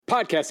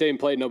Podcast ain't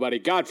played nobody.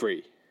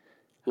 Godfrey.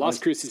 Las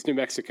Cruces, New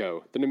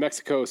Mexico. The New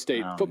Mexico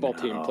State football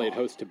team played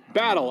host to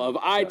Battle of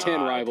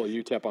I-10 rival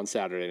UTEP on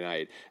Saturday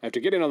night.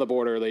 After getting on the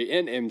board early,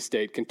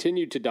 M-State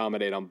continued to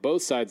dominate on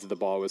both sides of the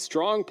ball with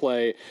strong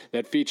play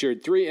that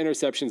featured 3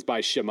 interceptions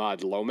by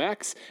Shamad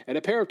Lomax and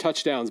a pair of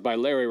touchdowns by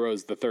Larry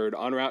Rose III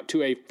en route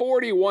to a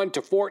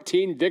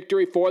 41-14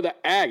 victory for the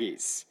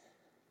Aggies.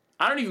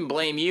 I don't even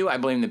blame you. I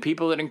blame the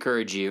people that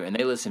encourage you, and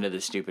they listen to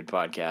this stupid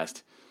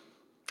podcast.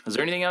 Is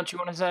there anything else you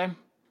want to say?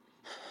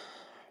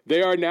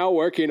 They are now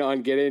working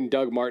on getting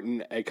Doug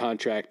Martin a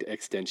contract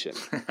extension.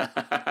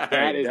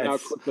 That is how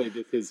quickly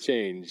this has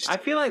changed. I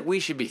feel like we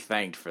should be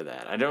thanked for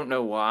that. I don't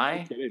know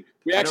why.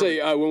 We actually,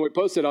 when we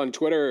posted on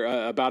Twitter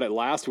about it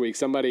last week,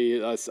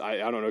 somebody, I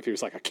don't know if he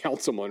was like a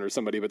councilman or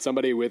somebody, but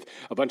somebody with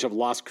a bunch of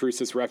Las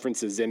Cruces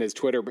references in his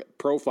Twitter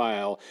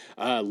profile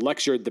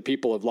lectured the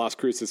people of Las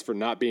Cruces for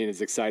not being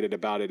as excited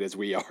about it as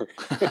we are.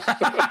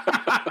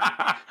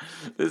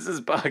 This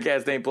is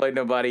Podcast Ain't Played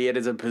Nobody. It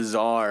is a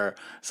bizarre,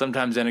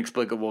 sometimes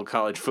inexplicable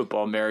college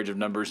football marriage of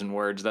numbers and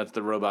words. That's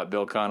the robot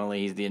Bill Connolly.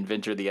 He's the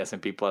inventor of the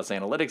S&P Plus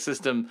analytics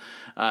system.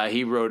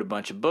 He wrote a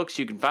bunch of books.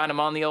 You can find them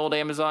on the old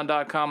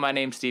Amazon.com. My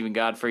name's Stephen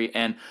Godfrey,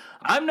 and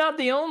I'm not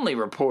the only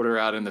reporter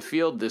out in the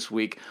field this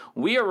week.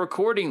 We are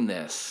recording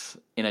this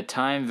in a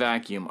time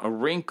vacuum, a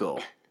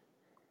wrinkle.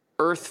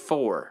 Earth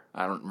 4.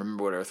 I don't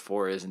remember what Earth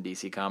 4 is in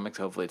DC Comics.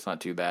 Hopefully it's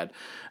not too bad.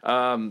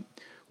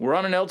 We're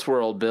on an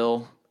Elseworld,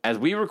 Bill. As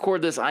we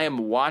record this, I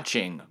am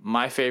watching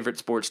my favorite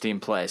sports team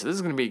play. So this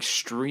is going to be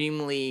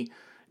extremely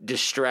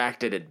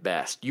distracted at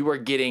best. You are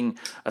getting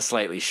a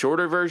slightly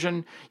shorter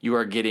version. You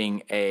are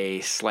getting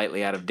a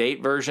slightly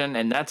out-of-date version.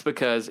 And that's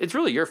because it's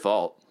really your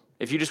fault.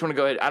 If you just want to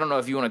go ahead, I don't know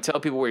if you want to tell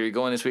people where you're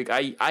going this week.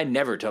 I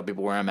never tell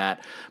people where I'm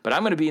at, but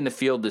I'm going to be in the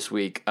field this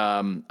week.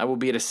 I will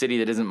be at a city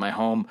that isn't my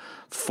home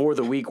for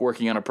the week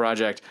working on a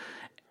project.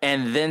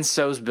 And then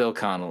so's Bill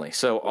Connolly.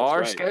 So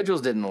our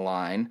schedules didn't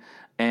align.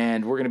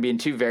 And we're going to be in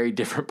 2 very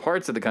different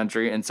parts of the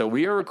country. And so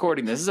we are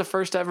recording. This is the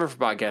first ever for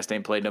Podcast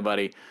Ain't Played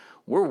Nobody.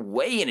 We're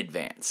way in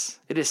advance.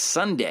 It is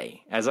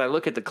Sunday. As I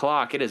look at the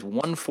clock, it is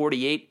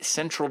 1:48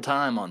 Central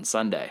Time on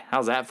Sunday.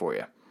 How's that for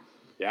you?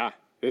 Yeah,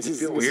 this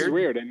is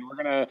weird. And we're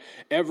going to,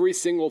 every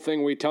single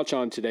thing we touch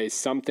on today,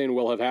 something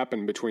will have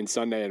happened between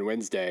Sunday and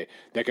Wednesday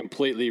that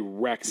completely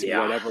wrecks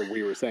whatever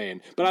we were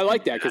saying. But I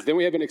like that because then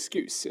we have an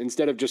excuse.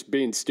 Instead of just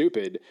being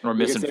stupid or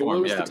misinformed.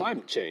 It was the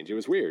time change. It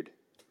was weird.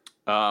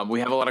 We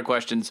have a lot of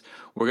questions.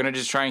 We're going to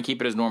just try and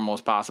keep it as normal as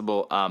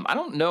possible. I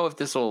don't know if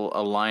this will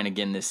align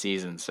again this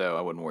season, so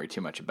I wouldn't worry too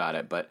much about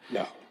it. But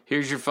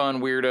here's your fun,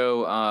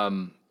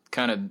 weirdo,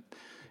 kind of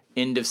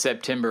end of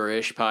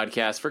September-ish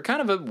podcast for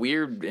kind of a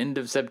weird end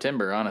of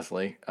September,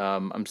 honestly.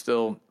 I'm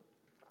still,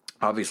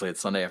 obviously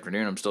it's Sunday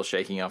afternoon. I'm still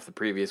shaking off the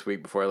previous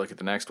week before I look at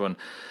the next one.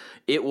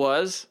 It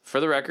was, for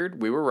the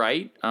record, we were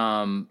right.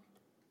 I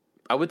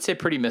would say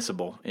pretty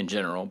missable in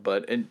general,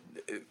 but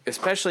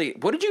especially,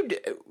 what did you do?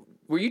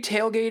 Were you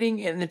tailgating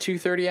in the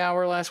 2:30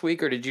 hour last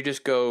week, or did you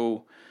just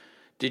go?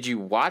 Did you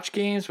watch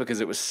games?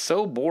 Because it was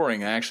so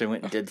boring. I actually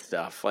went and did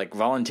stuff, like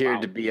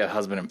volunteered to be a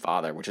husband and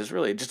father, which is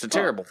really just a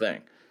terrible thing.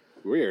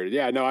 Weird.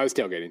 Yeah, no, I was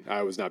tailgating.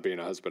 I was not being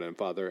a husband and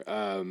father.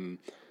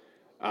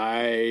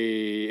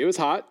 It was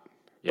hot,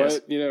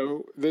 but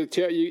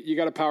you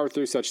got to power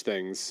through such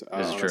things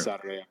on a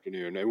Saturday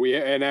afternoon. And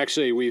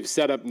we've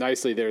set up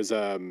nicely. There's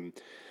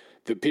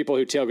the people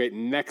who tailgate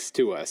next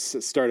to us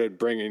started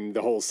bringing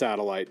the whole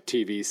satellite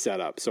TV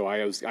setup. So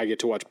I get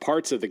to watch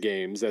parts of the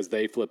games as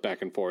they flip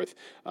back and forth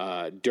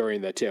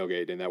during the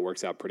tailgate, and that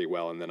works out pretty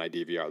well. And then I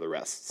DVR the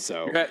rest.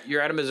 So you're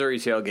at a Missouri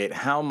tailgate.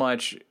 How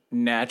much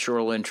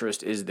natural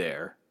interest is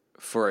there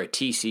for a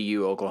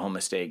TCU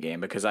Oklahoma State game?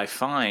 Because I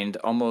find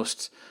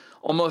almost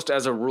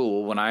as a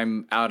rule when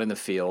I'm out in the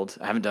field,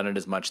 I haven't done it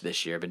as much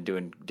this year. I've been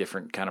doing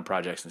different kind of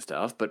projects and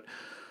stuff, but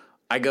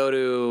I go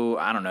to,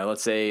 I don't know,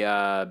 let's say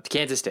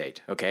Kansas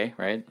State, okay,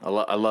 right?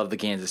 I love the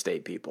Kansas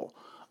State people.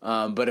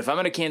 But if I'm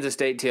at a Kansas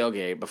State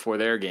tailgate before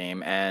their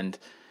game and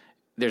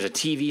there's a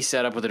TV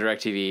set up with a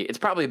DirecTV, it's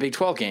probably a Big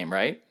 12 game,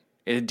 right?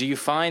 Do you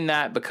find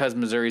that because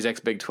Missouri's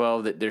ex-Big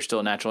 12 that there's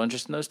still a natural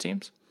interest in those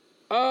teams?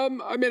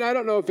 I mean, I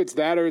don't know if it's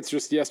that or it's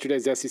just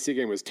yesterday's SEC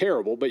game was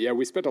terrible. But, yeah,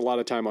 we spent a lot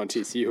of time on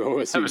TCU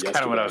OSU That was kind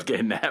of what I was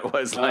getting at.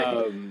 Was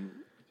like...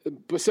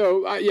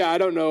 So, I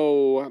don't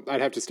know.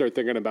 I'd have to start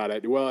thinking about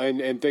it. Well,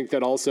 and think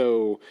that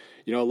also,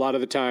 a lot of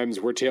the times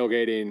we're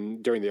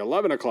tailgating during the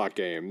 11 o'clock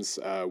games,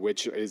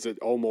 which is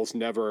almost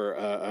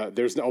never,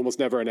 there's almost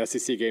never an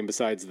SEC game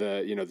besides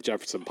the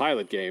Jefferson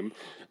Pilot game,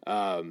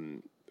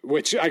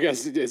 which I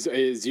guess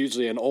is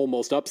usually an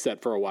almost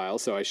upset for a while.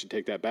 So I should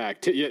take that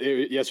back.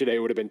 Yesterday it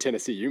would have been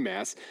Tennessee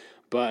UMass,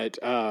 but,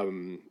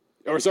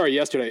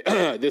 yesterday.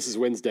 This is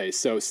Wednesday.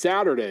 So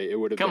Saturday it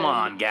would have been. Come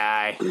on,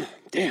 guy.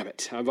 Damn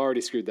it. I've already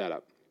screwed that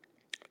up.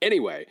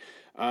 Anyway,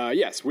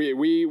 yes,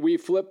 we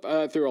flip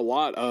through a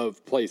lot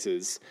of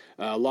places,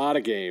 a lot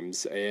of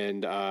games,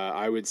 and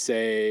I would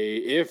say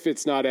if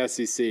it's not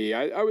SEC,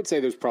 I would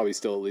say there's probably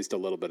still at least a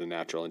little bit of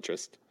natural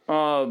interest.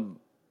 I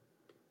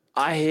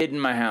hid in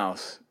my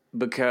house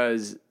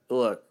because,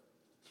 look,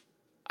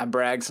 I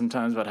brag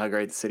sometimes about how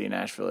great the city of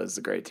Nashville is. It's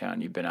a great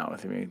town. You've been out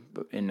with me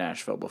in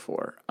Nashville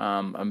before.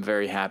 I'm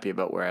very happy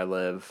about where I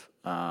live.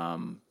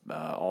 All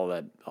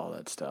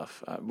that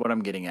stuff. What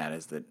I'm getting at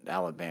is that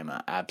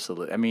Alabama,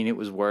 absolutely. I mean, it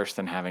was worse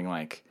than having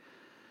like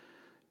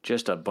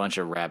just a bunch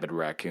of rabid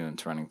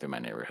raccoons running through my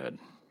neighborhood.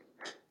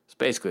 It's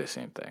basically the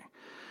same thing.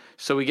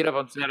 So we get up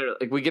on Saturday.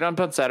 Like we get up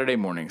on Saturday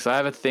morning. So I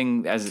have a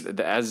thing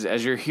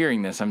as you're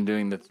hearing this. I'm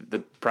doing the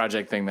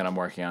project thing that I'm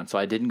working on. So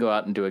I didn't go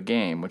out and do a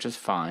game, which is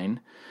fine.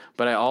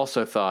 But I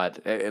also thought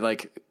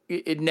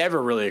it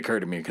never really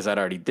occurred to me because I'd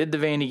already did the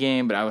Vandy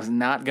game. But I was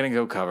not going to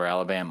go cover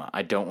Alabama.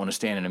 I don't want to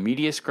stand in a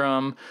media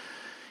scrum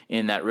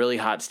in that really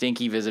hot,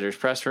 stinky visitors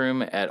press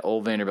room at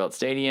Old Vanderbilt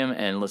Stadium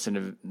and listen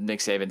to Nick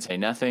Saban say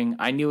nothing.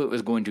 I knew it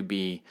was going to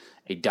be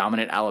a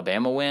dominant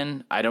Alabama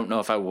win. I don't know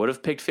if I would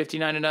have picked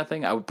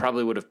 59-0. I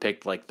probably would have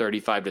picked like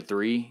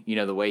 35-3. You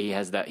know, the way he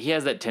has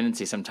that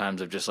tendency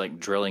sometimes of just like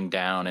drilling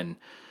down and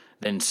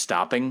then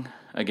stopping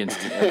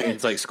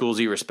against like schools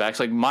he respects.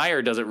 Like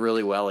Meyer does it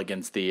really well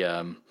against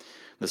the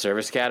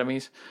service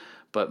academies,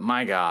 but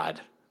my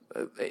God,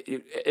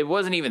 it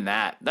wasn't even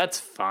that. That's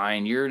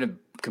fine. You're in a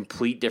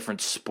complete different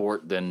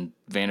sport than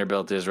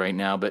Vanderbilt is right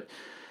now, but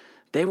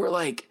they were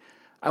like,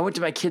 I went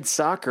to my kid's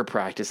soccer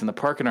practice in the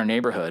park in our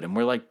neighborhood, and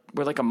we're like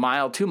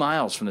 2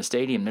 miles from the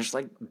stadium. There's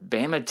like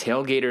Bama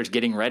tailgaters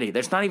getting ready.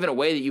 There's not even a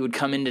way that you would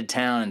come into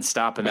town and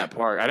stop in that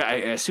park. I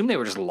assume they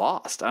were just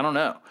lost. I don't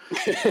know.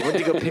 I went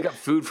to go pick up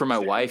food for my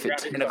wife at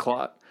 10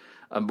 o'clock.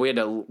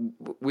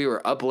 We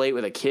were up late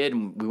with a kid,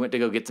 and we went to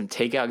go get some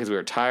takeout because we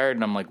were tired.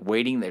 And I'm like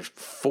waiting. There's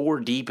 4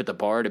 deep at the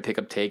bar to pick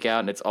up takeout,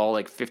 and it's all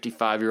like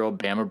 55-year-old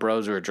Bama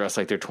bros who are dressed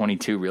like they're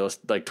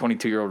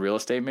 22-year-old real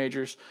estate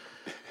majors.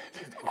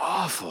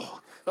 Awful.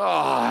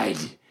 God.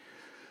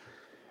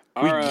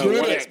 Our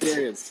one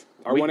experience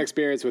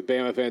with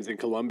Bama fans in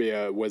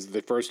Columbia was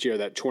the first year,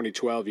 that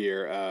 2012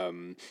 year,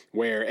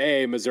 where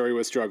A, Missouri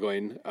was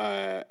struggling,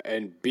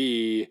 and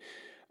B,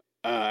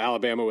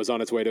 Alabama was on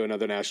its way to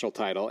another national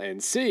title,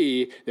 and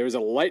C, there was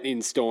a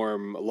lightning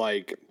storm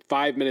like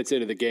 5 minutes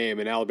into the game,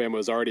 and Alabama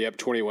was already up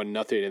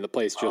 21-0, and the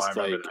place just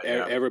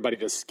everybody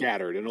just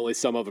scattered, and only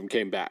some of them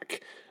came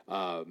back.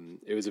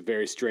 It was a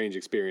very strange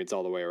experience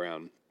all the way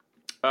around.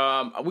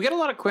 We got a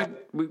lot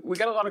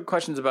of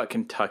questions about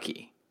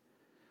Kentucky,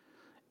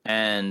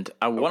 and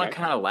I want to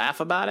kind of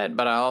laugh about it,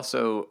 but I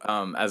also,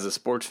 as a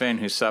sports fan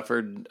who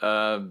suffered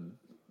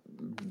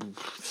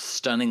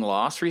stunning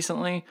loss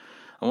recently,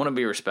 I want to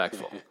be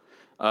respectful.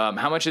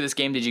 How much of this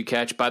game did you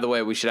catch? By the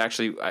way, we should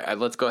actually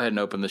let's go ahead and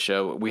open the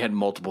show. We had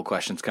multiple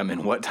questions come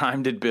in. What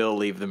time did Bill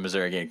leave the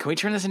Missouri game? Can we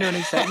turn this into a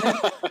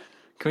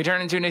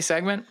new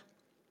segment?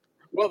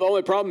 Well, the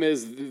only problem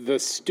is the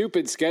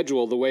stupid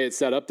schedule, the way it's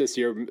set up this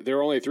year. There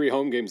are only 3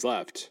 home games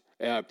left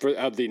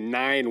of the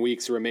 9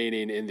 weeks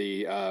remaining in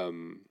the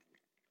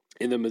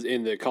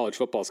college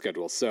football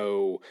schedule.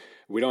 So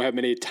we don't have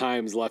many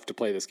times left to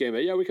play this game.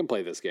 But yeah, we can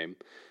play this game.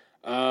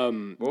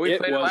 We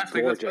played it last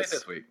week. Let's play it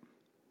this week.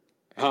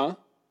 Huh?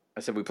 I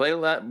said we played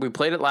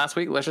it last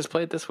week. Let's just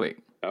play it this week.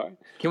 All right.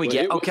 Can we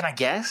can I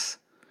guess?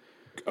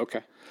 Okay.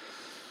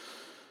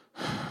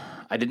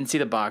 I didn't see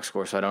the box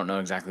score, so I don't know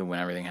exactly when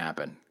everything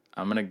happened.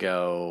 I'm going to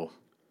go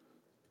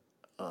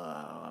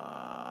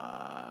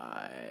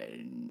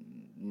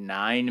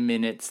 9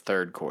 minutes,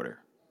 third quarter.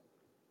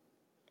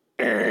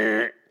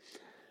 Was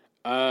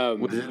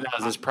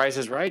this Price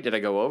is Right? Did I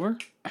go over?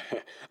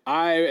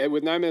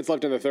 With 9 minutes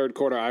left in the third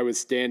quarter, I was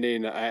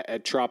standing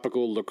at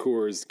Tropical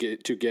Liqueurs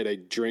to get a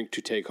drink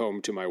to take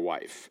home to my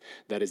wife.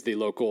 That is the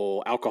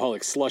local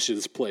alcoholic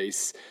slushes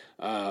place.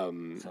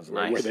 Sounds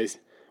nice.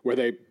 Where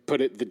they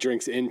put the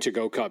drinks in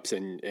to-go cups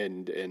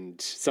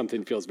and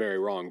something feels very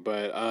wrong.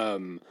 But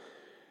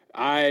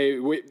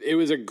it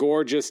was a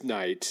gorgeous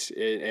night,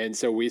 and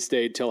so we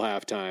stayed till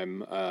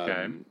halftime.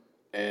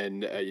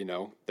 And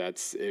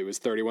it was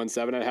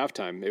 31-7 at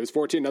halftime. It was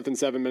 14-0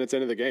 7 minutes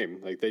into the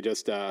game. Like they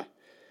just. I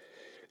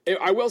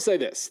will say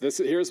this.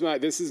 You're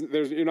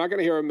not going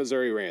to hear a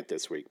Missouri rant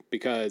this week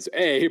because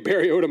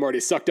Barry Odom already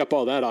sucked up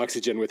all that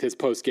oxygen with his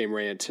post-game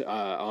rant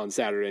on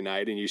Saturday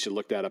night, and you should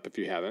look that up if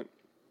you haven't.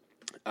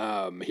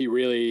 He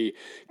really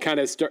kind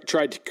of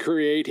tried to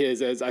create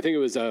as I think it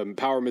was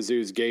Power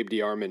Mizzou's Gabe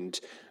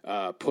DeArmond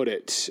put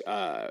it.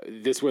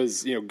 This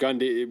was,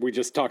 Gundy. We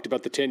just talked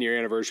about the 10-year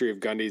anniversary of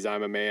Gundy's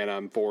 "I'm a Man,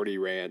 I'm 40"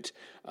 rant,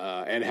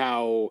 and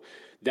how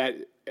that.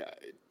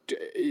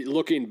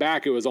 Looking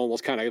back, it was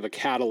almost kind of a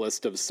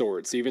catalyst of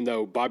sorts. Even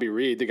though Bobby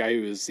Reed, the guy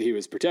he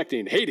was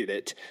protecting, hated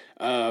it,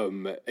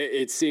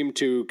 it seemed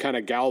to kind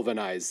of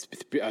galvanize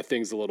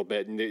things a little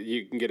bit. And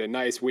you can get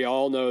we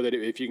all know that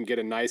if you can get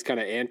a nice kind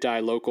of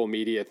anti-local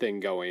media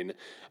thing going,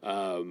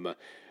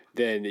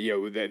 then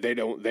they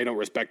don't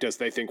respect us.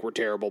 They think we're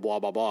terrible. Blah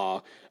blah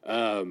blah.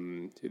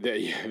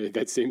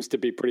 That seems to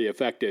be pretty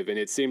effective, and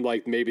it seemed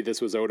like maybe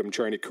this was Odom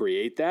trying to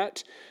create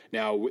that.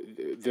 Now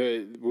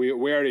we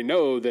already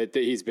know that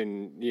he's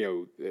been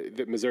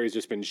that Missouri's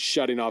just been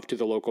shutting off to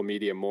the local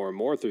media more and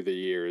more through the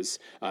years,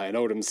 and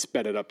Odom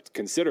sped it up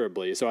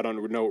considerably. So I don't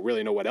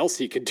really know what else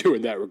he could do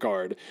in that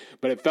regard.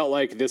 But it felt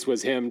like this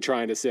was him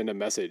trying to send a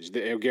message.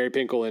 Gary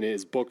Pinkel, in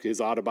his book, his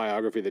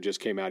autobiography that just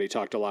came out, he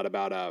talked a lot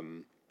about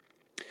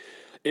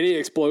any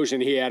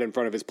explosion he had in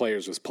front of his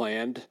players was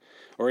planned,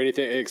 or any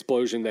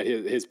explosion that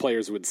his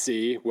players would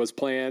see was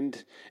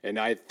planned. And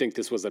I think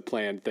this was a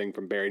planned thing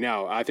from Barry.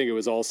 Now, I think it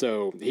was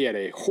also, he had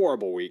a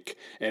horrible week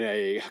and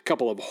a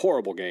couple of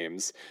horrible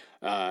games.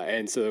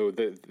 And so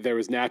there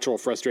was natural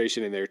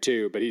frustration in there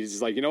too, but he's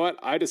just like, you know what?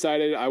 I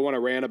decided I want to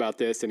rant about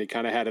this. And he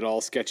kind of had it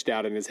all sketched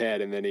out in his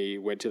head, and then he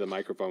went to the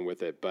microphone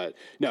with it. But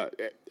no,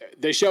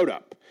 they showed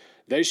up.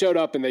 They showed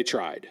up and they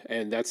tried,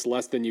 and that's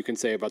less than you can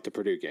say about the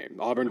Purdue game.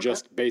 Auburn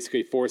just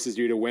basically forces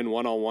you to win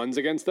one-on-ones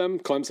against them.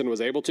 Clemson was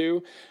able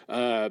to.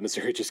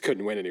 Missouri just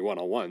couldn't win any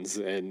one-on-ones,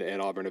 and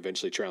Auburn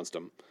eventually trounced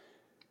them.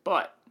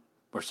 But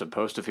we're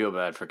supposed to feel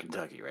bad for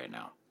Kentucky right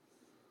now.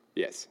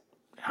 Yes.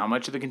 How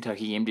much of the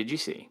Kentucky game did you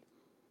see?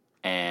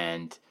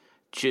 And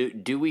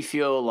do we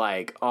feel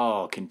like,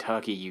 oh,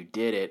 Kentucky, you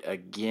did it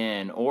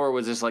again? Or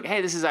was this like,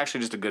 hey, this is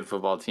actually just a good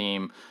football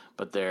team,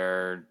 but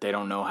they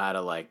don't know how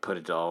to like put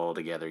it all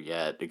together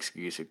yet.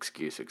 Excuse.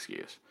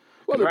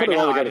 Well, right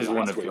now, I just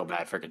want to feel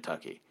bad for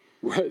Kentucky.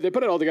 They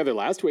put it all together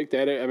last week. They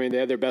had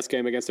their best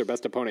game against their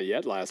best opponent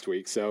yet last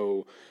week.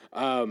 So,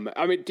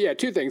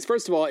 two things.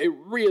 First of all, it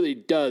really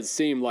does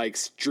seem like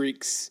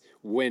streaks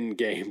win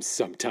games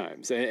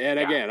sometimes. And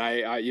again,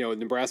 I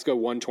Nebraska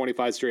won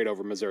 25 straight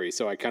over Missouri,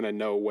 so I kind of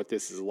know what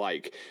this is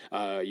like.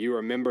 You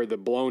remember the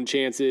blown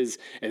chances,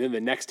 and then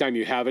the next time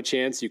you have a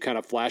chance, you kind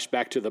of flash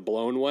back to the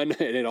blown one,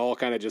 and it all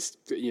kind of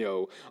just,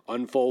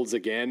 unfolds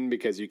again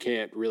because you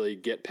can't really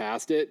get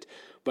past it.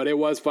 But it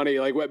was funny.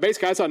 Like,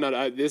 basically, I saw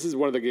this is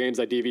one of the games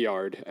I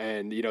DVR'd,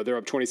 and, they're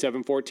up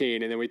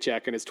 27-14, and then we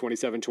check, and it's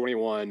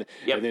 27-21,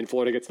 and then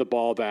Florida gets the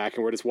ball back,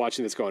 and we're just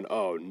watching this going,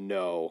 oh,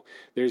 no,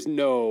 there's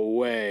no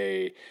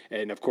way.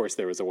 And, of course,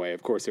 there was a way.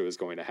 Of course it was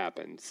going to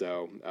happen.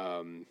 So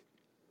I'm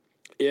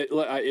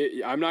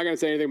not going to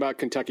say anything about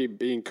Kentucky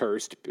being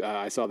cursed.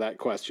 I saw that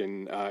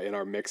question in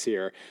our mix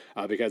here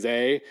because,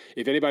 A,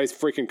 if anybody's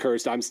freaking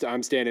cursed,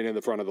 I'm standing in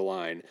the front of the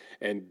line,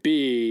 and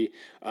B,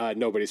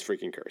 nobody's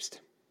freaking cursed.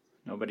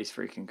 Nobody's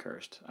freaking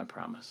cursed. I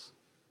promise.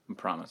 I'm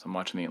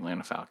watching the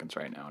Atlanta Falcons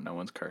right now. No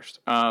one's cursed.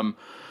 One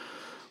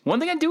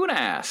thing I do want to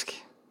ask,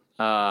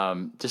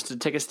 just to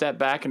take a step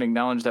back and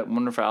acknowledge that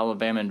wonderful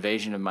Alabama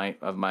invasion of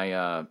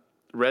my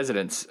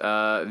residents.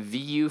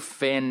 VU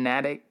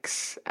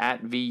Fanatics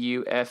at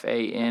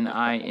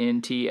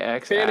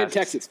VUFANINTX. Fan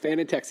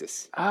in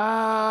Texas.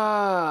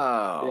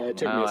 Oh. Yeah, it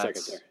took me a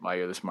second there. Why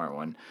you're the smart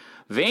one.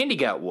 Vandy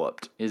got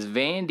whooped.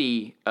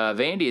 Vandy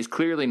is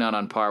clearly not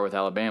on par with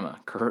Alabama.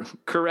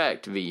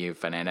 Correct, VU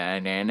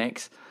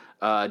Fanatics.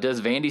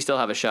 Does Vandy still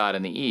have a shot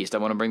in the East? I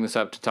want to bring this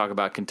up to talk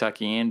about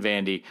Kentucky and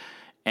Vandy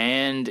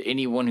and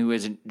anyone who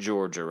isn't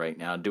Georgia right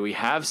now. Do we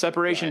have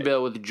separation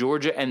bill with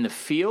Georgia and the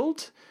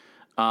field?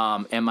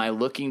 Am I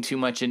looking too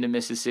much into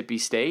Mississippi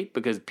State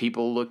because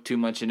people look too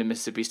much into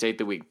Mississippi State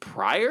the week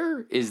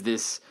prior?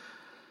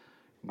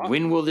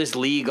 When will this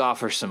league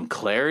offer some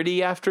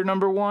clarity after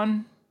number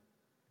one?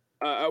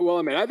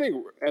 I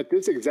think at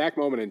this exact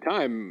moment in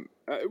time,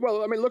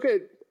 look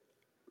at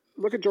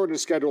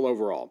Georgia's schedule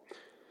overall.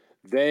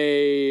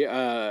 They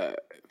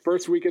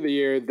first week of the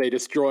year they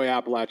destroy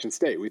Appalachian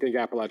State. We think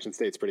Appalachian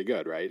State's pretty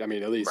good, right? I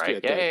mean, at least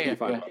at the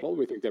P5 level,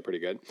 we think they're pretty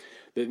good.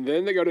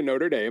 Then they go to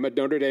Notre Dame, a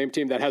Notre Dame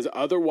team that has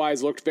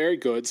otherwise looked very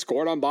good,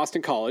 scored on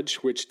Boston College,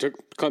 which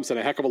took Clemson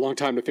a heck of a long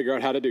time to figure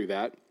out how to do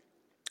that.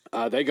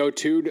 They go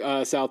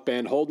to South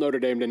Bend, hold Notre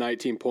Dame to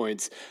 19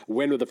 points,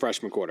 win with a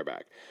freshman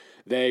quarterback.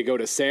 They go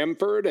to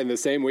Samford, and the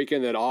same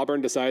weekend that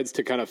Auburn decides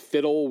to kind of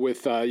fiddle with,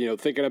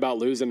 thinking about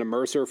losing to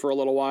Mercer for a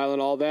little while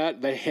and all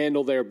that, they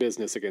handle their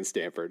business against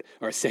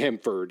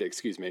Samford,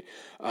 excuse me.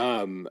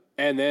 And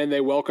then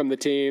they welcome the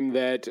team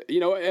that,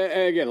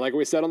 again, like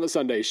we said on the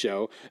Sunday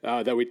show,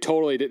 that we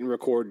totally didn't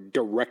record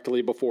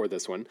directly before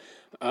this one.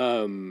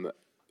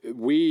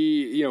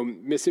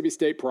 Mississippi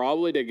State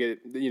probably to get,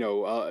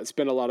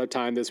 spend a lot of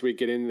time this week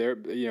getting there.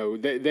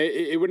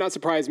 It would not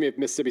surprise me if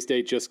Mississippi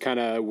State just kind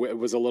of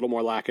was a little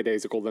more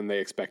lackadaisical than they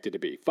expected to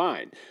be.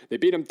 Fine. They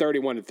beat them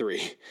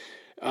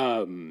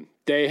 31-3.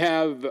 They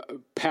have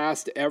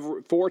passed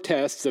 4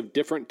 tests of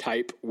different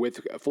type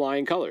with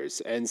flying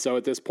colors. And so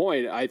at this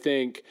point, I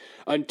think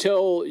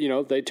until,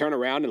 they turn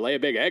around and lay a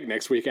big egg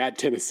next week at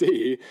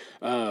Tennessee,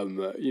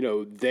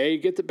 they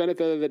get the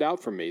benefit of the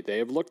doubt from me. They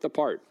have looked the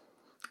part.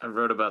 I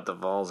wrote about the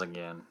Vols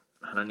again.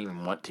 I don't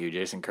even want to.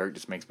 Jason Kirk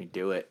just makes me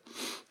do it.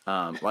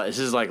 This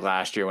is like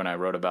last year when I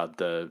wrote about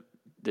the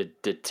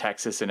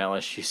Texas and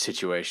LSU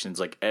situations.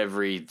 Like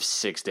every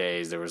 6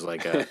 days there was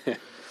like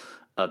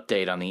a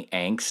update on the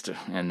angst,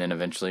 and then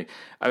eventually,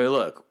 I mean,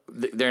 look,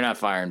 they're not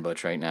firing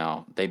Butch right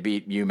now. They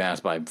beat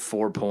UMass by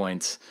 4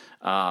 points.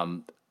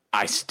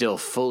 I still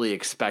fully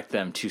expect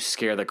them to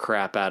scare the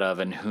crap out of,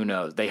 and who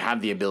knows? They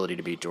have the ability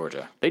to beat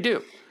Georgia. They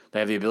do. They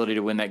have the ability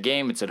to win that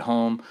game. It's at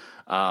home.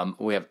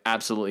 We have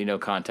absolutely no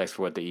context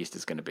for what the East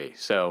is going to be.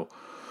 So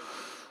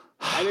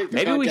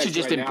maybe we should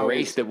just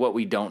embrace that what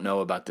we don't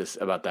know about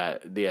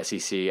the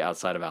SEC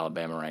outside of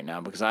Alabama right now,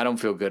 because I don't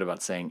feel good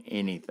about saying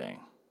anything.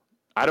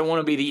 I don't want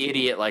to be the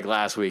idiot like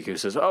last week who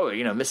says, "Oh,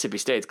 Mississippi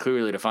State's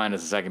clearly defined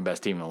as the second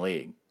best team in the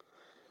league."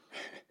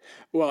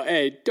 Well,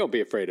 A, don't be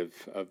afraid of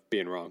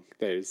being wrong.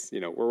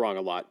 We're wrong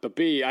a lot. But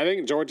B, I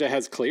think Georgia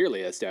has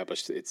clearly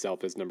established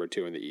itself as number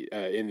 2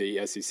 in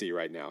the SEC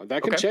right now.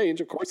 That can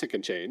change. Of course it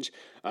can change,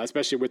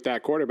 especially with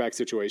that quarterback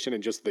situation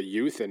and just the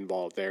youth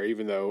involved there,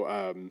 even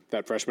though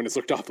that freshman has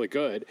looked awfully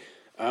good.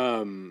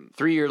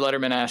 3-year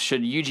Letterman asked,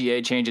 should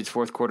UGA change its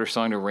fourth quarter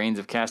song to Reigns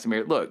of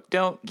Castamere? Look,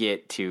 don't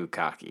get too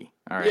cocky.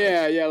 All right.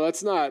 Yeah.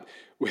 Let's not.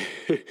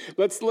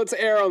 Let's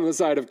err on the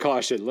side of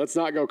caution. Let's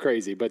not go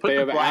crazy. But they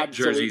have black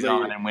jerseys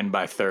on and win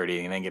by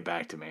 30, and then get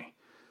back to me.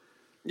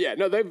 Yeah,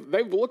 no,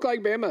 they've looked like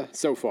Bama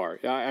so far.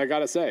 I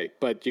gotta say,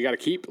 but you got to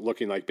keep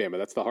looking like Bama.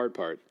 That's the hard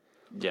part.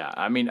 Yeah,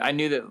 I mean, I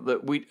knew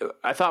that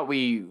I thought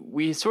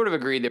we sort of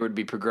agreed there would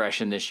be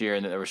progression this year,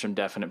 and that there were some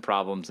definite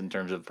problems in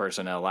terms of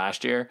personnel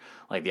last year,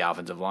 like the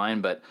offensive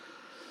line. But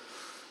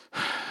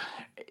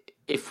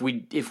if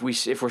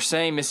we're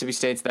saying Mississippi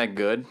State's that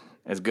good,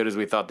 as good as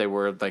we thought they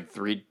were, like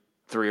three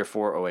or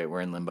four. Oh wait, we're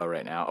in limbo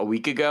right now. A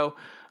week ago,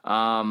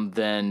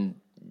 then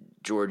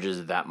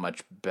Georgia's that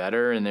much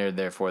better, and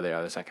therefore they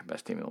are the second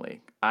best team in the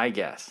league. I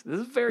guess this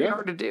is very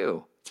hard to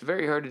do. It's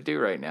very hard to do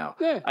right now.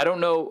 Yeah. I don't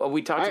know.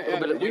 We talked a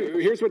little bit.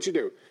 Here's what you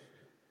do: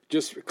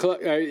 just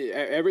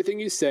everything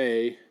you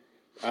say,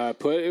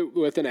 put it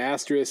with an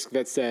asterisk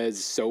that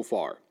says "so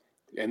far."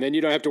 And then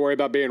you don't have to worry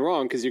about being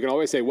wrong, because you can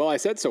always say, well, I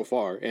said so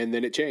far, and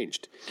then it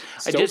changed.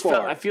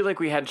 I feel like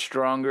we had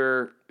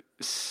stronger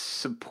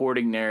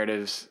supporting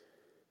narratives,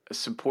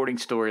 supporting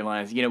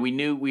storylines. We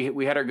knew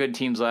we had our good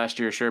teams last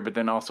year, sure, but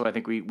then also I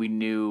think we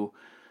knew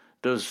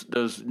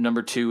those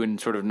number 2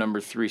 and sort of number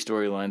 3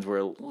 storylines were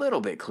a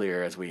little bit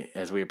clearer as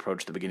we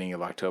approached the beginning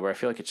of October. I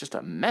feel like it's just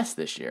a mess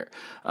this year.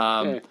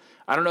 I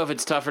don't know if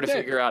it's tougher to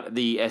figure out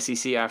the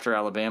SEC after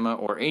Alabama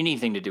or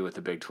anything to do with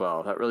the Big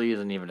 12. That really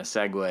isn't even a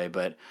segue,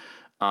 but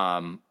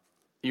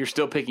you're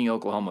still picking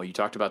Oklahoma. You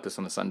talked about this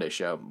on the Sunday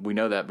show. We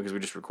know that because we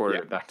just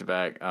recorded it back to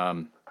back.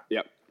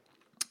 Yep.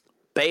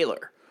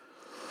 Baylor.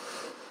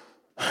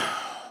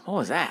 What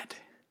was that?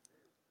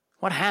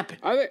 What happened?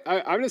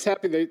 I'm just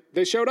happy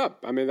they showed up.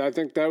 I mean, I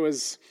think that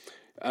was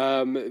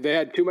they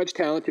had too much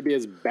talent to be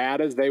as bad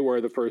as they were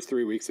the first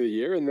 3 weeks of the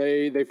year, and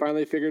they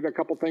finally figured a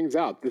couple things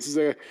out. This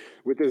is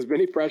with as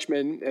many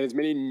freshmen and as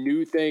many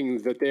new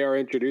things that they are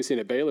introducing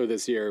at Baylor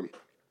this year.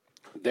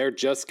 They're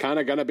just kind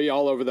of going to be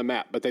all over the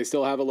map, but they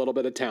still have a little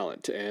bit of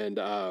talent. And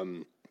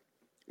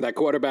that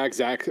quarterback,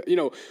 Zach,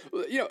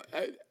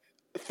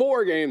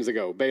 4 games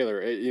ago,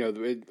 Baylor,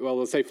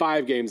 let's say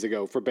 5 games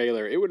ago for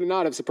Baylor, it would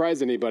not have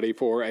surprised anybody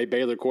for a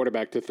Baylor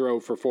quarterback to throw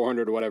for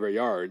 400 or whatever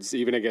yards,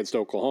 even against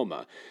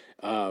Oklahoma.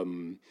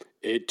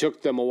 It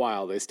took them a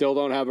while. They still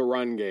don't have a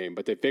run game,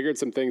 but they figured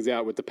some things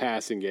out with the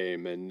passing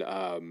game, and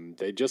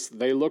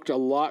they looked a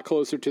lot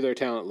closer to their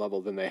talent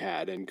level than they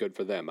had, and good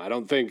for them. I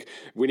don't think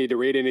we need to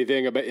read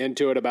anything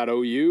into it about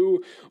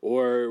OU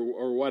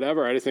or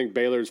whatever. I just think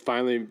Baylor's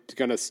finally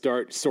going to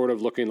start sort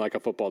of looking like a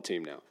football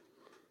team now.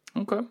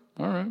 Okay,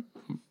 all right.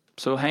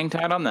 So hang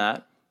tight on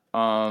that.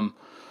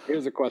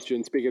 Here's a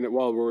question. Speaking of,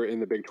 while we're in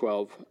the Big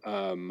 12,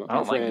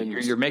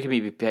 you're making me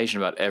be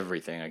patient about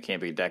everything. I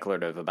can't be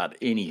declarative about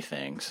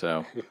anything.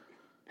 So,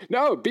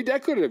 no, be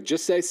declarative.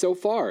 Just say "so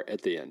far"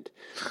 at the end.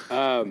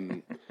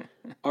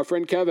 Our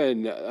friend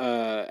Kevin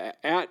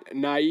at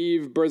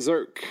Naive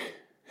Berserk.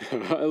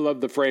 I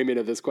love the framing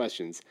of this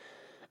questions.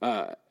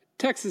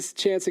 Texas'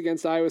 chance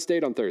against Iowa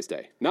State on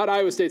Thursday. Not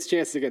Iowa State's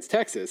chances against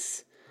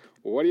Texas.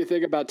 What do you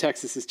think about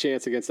Texas's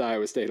chance against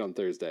Iowa State on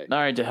Thursday? All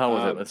right, to hell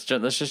with it.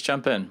 Let's just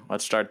jump in.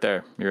 Let's start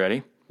there. You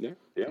ready? Yeah.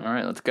 All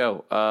right, let's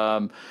go.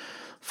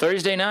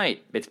 Thursday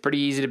night, it's pretty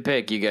easy to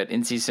pick. You got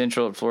NC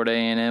Central at Florida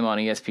A&M on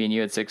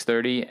ESPNU at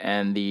 6:30,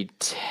 and the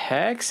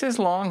Texas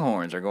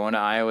Longhorns are going to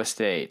Iowa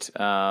State.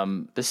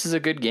 This is a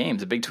good game.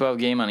 It's a Big 12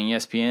 game on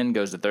ESPN.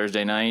 Goes to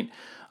Thursday night.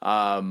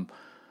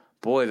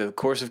 Boy, the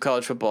course of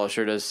college football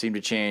sure does seem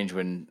to change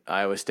when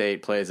Iowa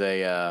State plays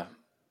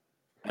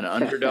an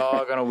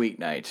underdog on a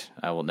weeknight.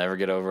 I will never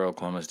get over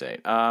Oklahoma State.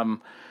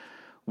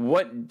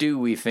 What do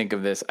we think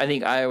of this? I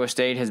think Iowa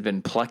State has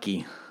been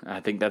plucky.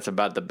 I think that's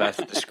about the best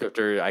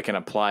descriptor I can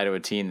apply to a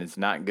team that's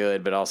not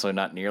good, but also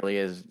not nearly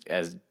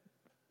as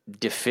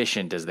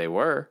deficient as they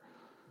were.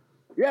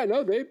 Yeah,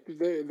 no, they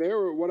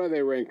were. What are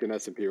they ranked in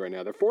S&P right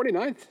now? They're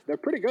 49th. They're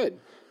pretty good.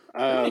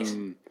 Nice.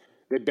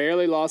 They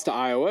barely lost to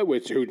Iowa,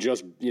 who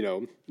just,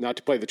 not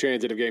to play the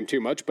transitive game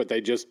too much, but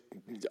they just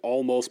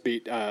almost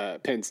beat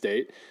Penn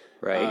State.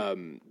 Right.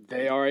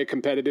 They are a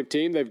competitive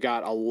team. They've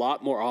got a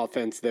lot more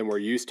offense than we're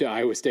used to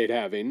Iowa State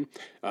having,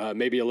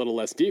 maybe a little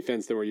less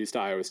defense than we're used to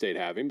Iowa State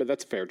having, but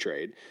that's a fair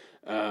trade.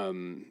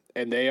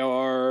 And they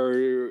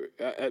are,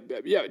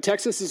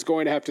 Texas is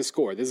going to have to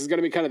score. This is going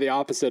to be kind of the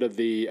opposite of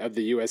the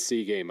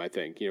USC game, I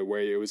think,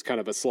 where it was kind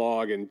of a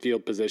slog and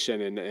field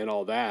position and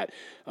all that.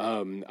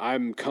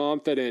 I'm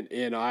confident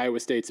in Iowa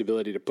State's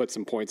ability to put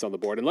some points on the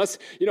board, unless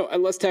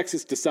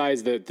Texas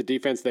decides that the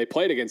defense they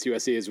played against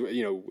USC is,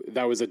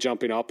 that was a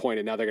jumping off point,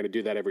 and now they're going to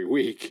do that every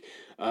week.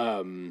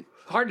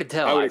 Hard to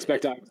tell. I would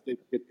expect Iowa State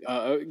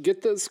to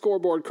get the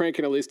scoreboard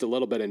cranking at least a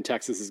little bit, and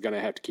Texas is going to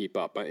have to keep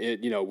up,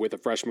 with a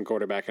freshman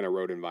quarterback in a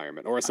road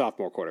environment or a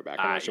sophomore quarterback.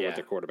 I'm not sure what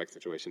their quarterback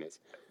situation is.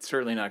 It's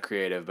certainly not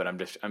creative, but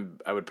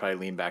I would probably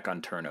lean back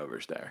on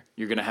turnovers there.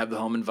 You're going to have the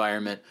home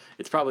environment.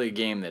 It's probably a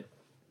game that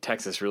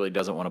Texas really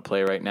doesn't want to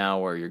play right now,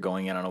 where you're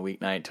going in on a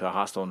weeknight to a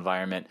hostile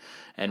environment.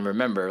 And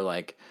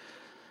remember,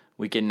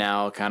 we can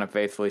now kind of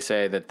faithfully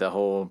say that the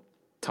whole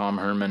Tom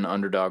Herman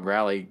underdog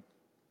rally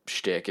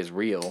shtick is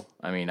real.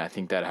 I mean, I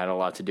think that had a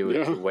lot to do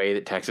with the way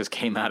that Texas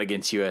came out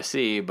against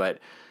USC, but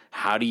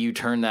how do you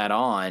turn that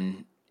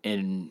on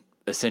in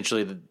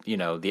essentially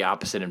the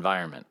opposite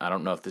environment? I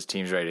don't know if this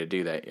team's ready to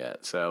do that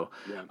yet. So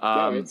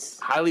it's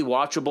highly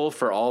watchable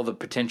for all the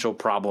potential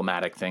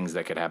problematic things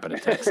that could happen in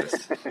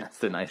Texas. That's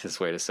the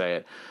nicest way to say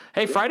it.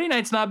 Hey, Friday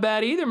night's not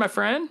bad either, my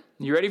friend.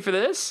 You ready for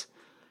this?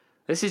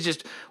 This is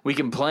just, we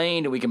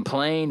complained and we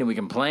complained and we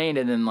complained,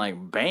 and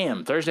then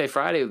bam, Thursday,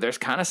 Friday, there's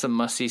kind of some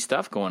must-see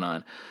stuff going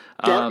on.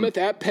 Dartmouth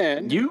at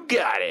Penn. You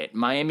got it.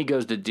 Miami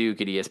goes to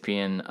Duke at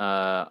ESPN,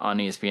 on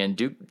ESPN.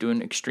 Duke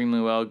doing extremely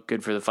well.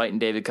 Good for the Fighting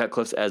David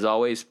Cutcliffes, as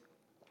always.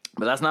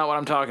 But that's not what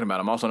I'm talking about.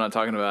 I'm also not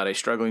talking about a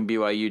struggling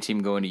BYU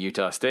team going to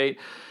Utah State.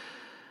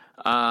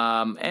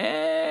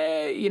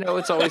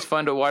 It's always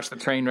fun to watch the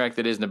train wreck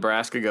that is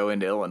Nebraska go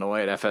into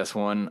Illinois at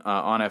FS1,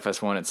 on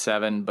FS1 at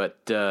 7.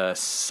 But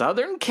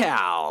Southern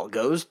Cal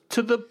goes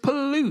to the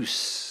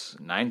Palouse,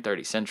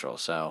 9:30 Central.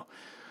 So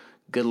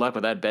good luck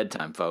with that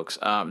bedtime, folks.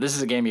 This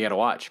is a game you got to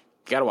watch.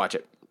 Got to watch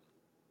it.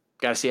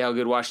 Got to see how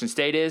good Washington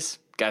State is.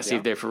 Got to see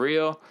if they're for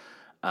real.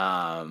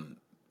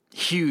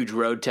 Huge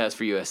road test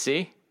for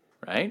USC,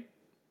 right?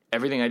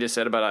 Everything I just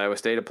said about Iowa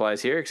State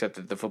applies here, except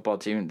that the football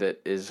team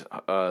that is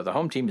the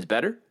home team is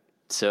better.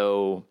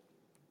 So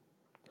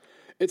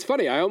it's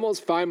funny. I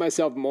almost find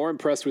myself more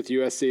impressed with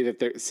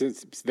USC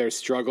since they're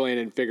struggling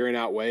and figuring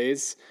out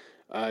ways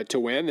to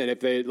win than if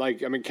they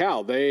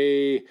Cal.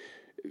 They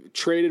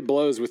traded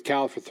blows with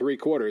Cal for 3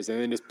 quarters and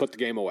then just put the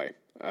game away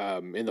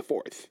in the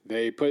 4th.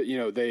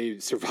 They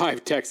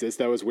survived Texas.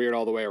 That was weird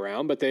all the way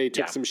around, but they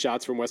took some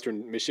shots from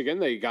Western Michigan.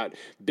 They got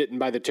bitten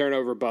by the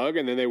turnover bug,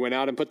 and then they went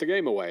out and put the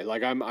game away.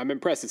 I'm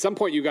impressed. At some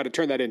point, you got to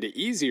turn that into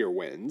easier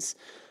wins,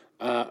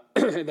 and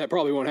that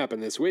probably won't happen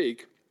this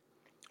week.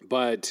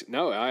 But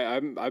no,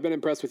 I've been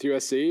impressed with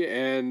USC,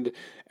 and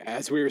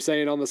as we were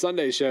saying on the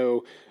Sunday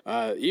show,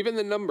 even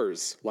the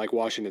numbers like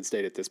Washington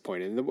State at this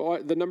point, and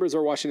the numbers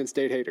are Washington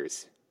State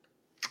haters.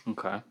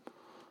 Okay.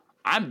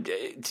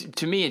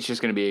 To me, it's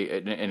just going to be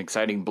an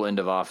exciting blend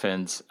of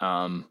offense.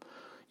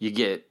 You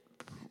get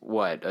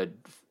a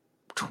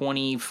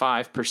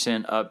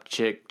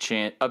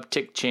 25%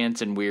 uptick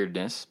chance and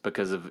weirdness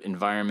because of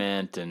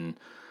environment and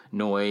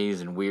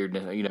noise and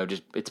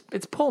weirdness.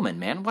 It's Pullman,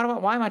 man.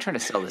 Why am I trying to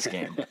sell this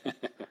game?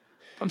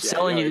 I'm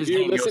selling you this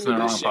game. You're listening to the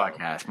wrong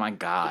podcast. My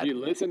God. If you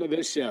listen to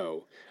this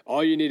show,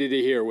 all you needed to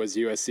hear was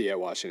USC at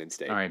Washington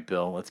State. All right,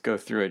 Bill, let's go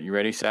through it. You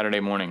ready?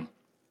 Saturday morning.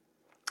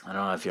 I don't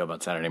know how I feel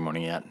about Saturday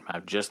morning yet.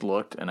 I've just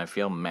looked and I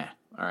feel meh.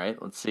 All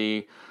right, let's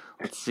see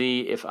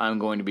if I'm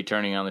going to be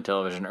turning on the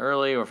television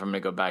early or if I'm going to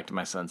go back to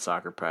my son's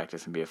soccer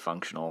practice and be a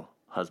functional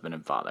husband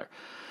and father.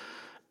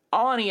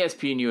 All on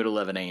ESPNU at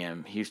 11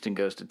 a.m. Houston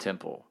goes to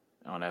Temple.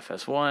 On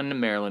FS1,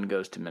 Maryland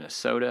goes to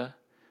Minnesota.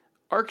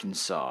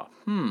 Arkansas,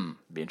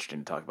 be interesting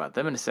to talk about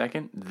them in a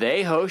second.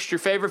 They host your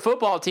favorite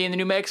football team, the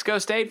New Mexico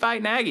State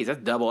Fighting Aggies.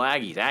 That's double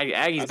Aggies.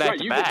 Aggies back to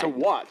back. You get to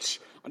watch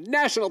on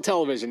national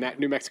television that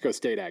New Mexico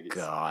State Aggies.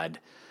 God.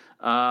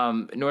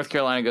 North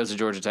Carolina goes to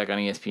Georgia Tech on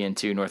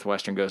ESPN2.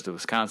 Northwestern goes to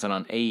Wisconsin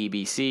on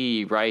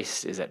AEBC.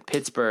 Rice is at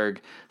Pittsburgh.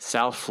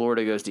 South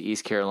Florida goes to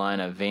East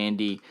Carolina.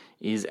 Vandy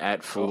is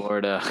at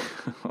Florida.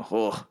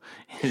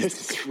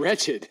 It's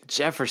wretched.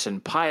 Jefferson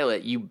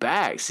Pilot, you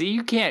back. See,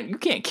 you can't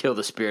kill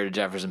the spirit of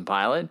Jefferson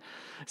Pilot.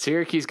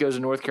 Syracuse goes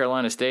to North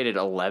Carolina State at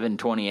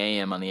 11:20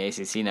 a.m. on the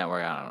ACC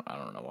network. I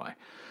don't know why.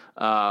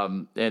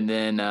 And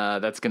then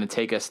that's going to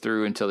take us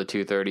through until the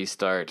 2:30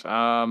 start.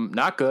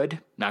 Not good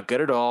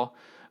at all.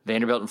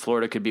 Vanderbilt and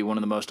Florida could be one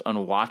of the most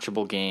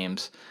unwatchable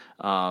games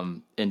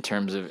in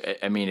terms of,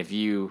 I mean, if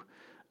you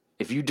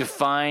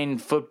define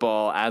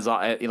football as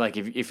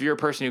if you're a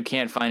person who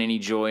can't find any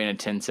joy in a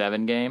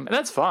 10-7 game, and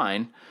that's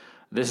fine.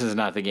 This is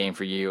not the game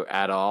for you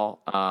at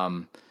all.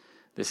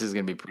 This is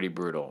going to be pretty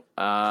brutal.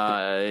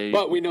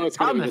 But we know it's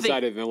going to be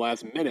decided in the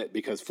last minute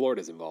because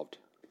Florida's involved.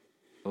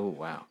 Oh,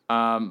 wow.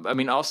 I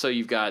mean, also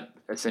you've got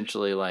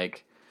essentially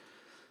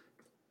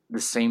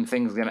the same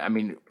thing's going to, I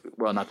mean,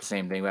 well, not the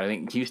same thing, but I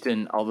think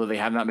Houston, although they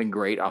have not been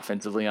great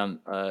offensively in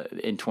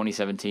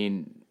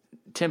 2017,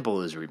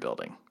 Temple is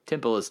rebuilding.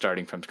 Temple is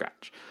starting from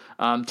scratch.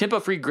 Tempo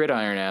Free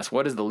Gridiron asks,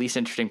 what is the least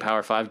interesting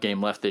Power 5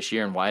 game left this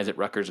year, and why is it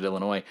Rutgers at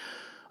Illinois?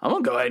 I'm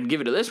going to go ahead and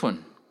give it to this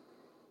one.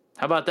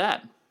 How about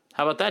that?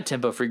 How about that,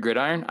 Tempo Free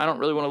Gridiron? I don't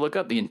really want to look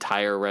up the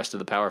entire rest of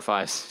the Power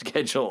 5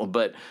 schedule,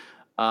 but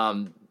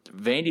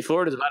Vandy,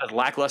 Florida is about as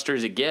lackluster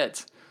as it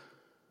gets.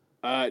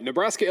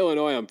 Nebraska,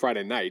 Illinois on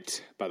Friday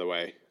night, by the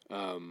way.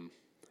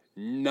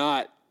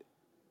 Not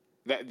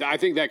that I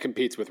think that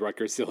competes with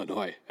Rutgers,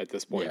 Illinois at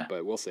this point,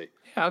 but we'll see.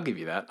 Yeah, I'll give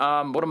you that.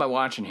 What am I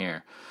watching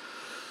here?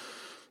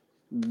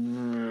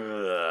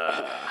 New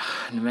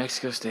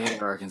Mexico State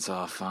at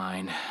Arkansas.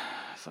 Fine.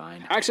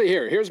 Actually,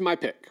 here's my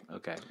pick.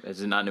 Okay.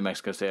 Is it not New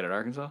Mexico State at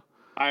Arkansas?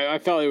 I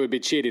felt it would be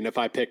cheating if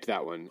I picked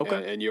that one.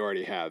 Okay. And you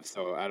already have,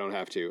 so I don't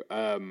have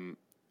to.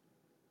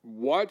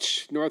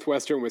 Watch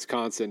Northwestern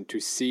Wisconsin to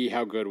see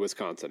how good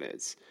Wisconsin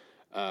is.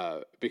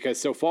 Because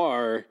so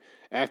far,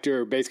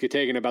 after basically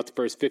taking about the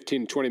first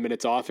 15, 20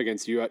 minutes off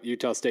against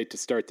Utah State to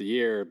start the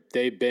year,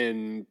 they've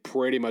been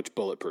pretty much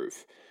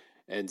bulletproof.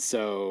 And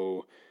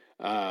so,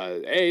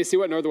 see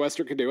what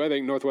Northwestern can do. I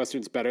think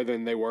Northwestern's better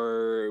than they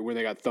were when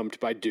they got thumped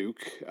by Duke.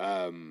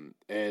 And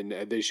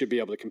they should be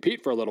able to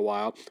compete for a little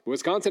while.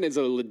 Wisconsin is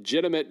a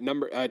legitimate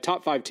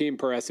top 5 team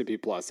per S&P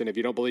Plus. And if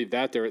you don't believe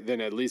that, then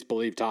at least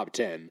believe top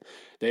 10.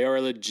 They are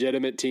a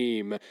legitimate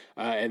team,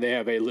 and they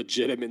have a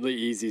legitimately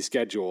easy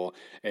schedule.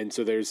 And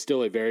so there's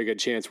still a very good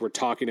chance we're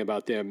talking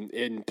about them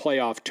in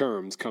playoff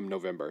terms come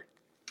November.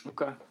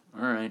 Okay.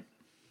 All right.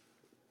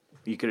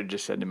 You could have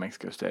just said New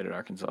Mexico State at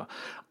Arkansas.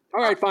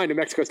 All right, fine. New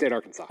Mexico State,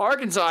 Arkansas.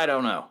 Arkansas, I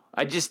don't know.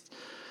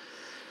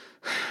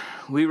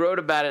 We wrote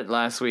about it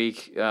last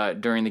week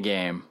during the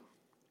game.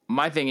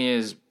 My thing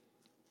is,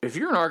 if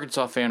you're an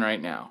Arkansas fan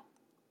right now,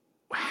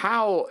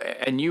 how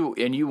and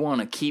you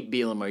want to keep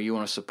Bielema or you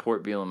want to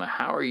support Bielema,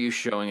 how are you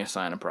showing a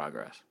sign of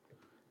progress?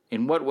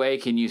 In what way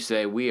can you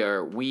say we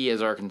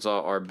as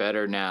Arkansas are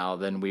better now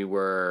than we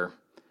were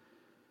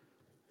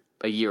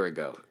a year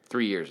ago,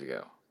 3 years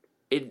ago?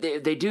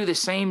 They do the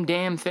same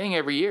damn thing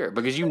every year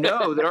because you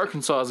know that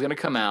Arkansas is going to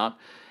come out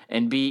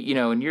and beat,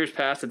 in years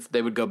past,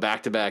 they would go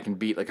back-to-back and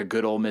beat like a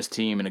good Ole Miss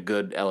team and a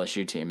good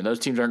LSU team. And those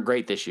teams aren't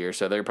great this year,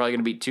 so they're probably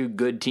going to beat two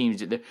good teams.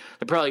 They're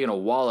probably going to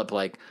wallop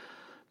like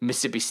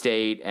Mississippi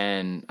State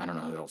and I don't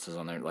know who else is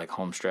on there, like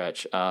home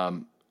stretch.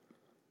 Probably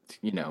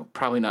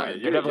not.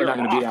 They're definitely not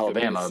going to beat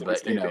Alabama,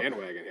 but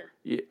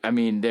I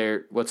mean,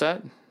 what's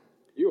that?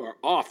 You are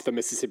off the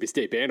Mississippi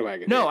State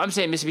bandwagon. No, I'm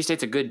saying Mississippi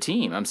State's a good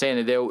team. I'm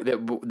saying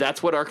that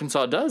that's what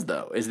Arkansas does,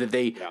 though, is that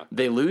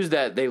they lose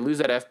that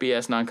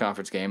FBS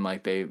non-conference game.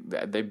 Like they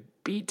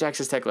beat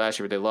Texas Tech last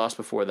year, but they lost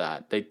before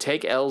that. They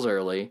take L's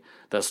early.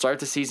 They'll start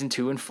the season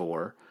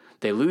 2-4.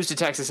 They lose to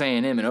Texas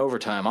A&M in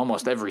overtime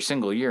almost every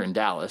single year in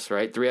Dallas,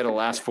 right? 3 out of the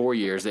last 4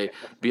 years.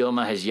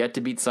 Bielema has yet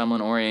to beat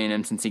someone or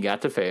A&M since he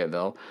got to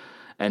Fayetteville.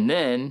 And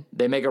then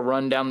they make a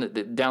run down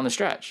the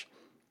stretch.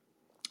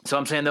 So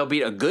I'm saying they'll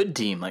beat a good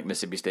team like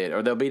Mississippi State,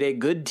 or they'll beat a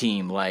good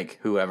team like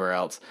whoever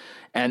else.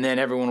 And then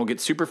everyone will get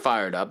super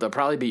fired up. They'll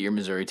probably beat your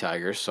Missouri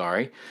Tigers,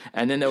 sorry.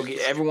 And then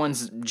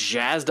everyone's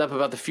jazzed up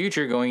about the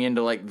future going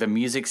into like the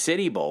Music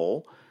City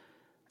Bowl.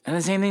 And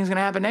the same thing's going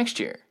to happen next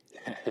year.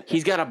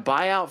 He's got a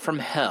buyout from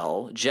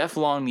hell. Jeff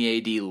Long, the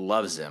AD,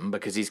 loves him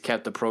because he's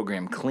kept the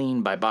program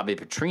clean by Bobby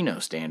Petrino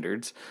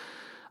standards.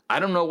 I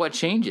don't know what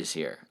changes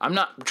here. I'm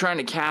not trying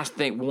to cast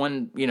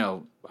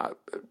no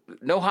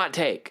hot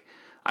take.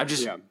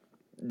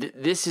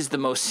 This is the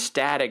most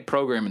static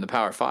program in the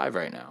Power 5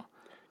 right now.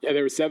 Yeah,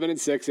 they were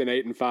 7-6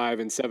 and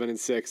 8-5 and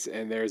 7-6,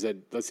 and there's they're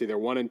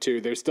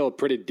 1-2. There's still a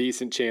pretty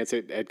decent chance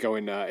at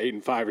going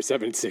 8-5 or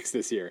 7-6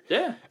 this year.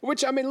 Yeah.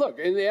 Which, I mean, look,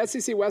 in the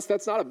SEC West,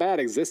 that's not a bad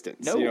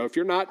existence. No. If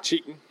you're not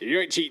cheating, you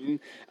ain't cheating,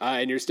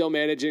 and you're still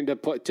managing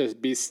to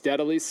be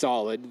steadily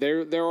solid.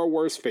 There are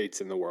worse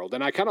fates in the world,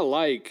 and I kind of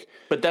like.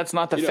 But that's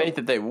not the fate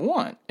that they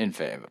want in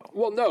Fayetteville.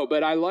 Well, no,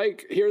 but I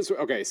like.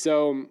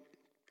 So.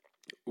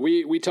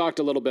 We talked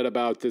a little bit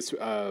about this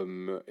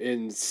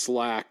in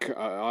Slack,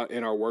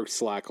 in our work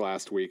Slack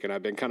last week, and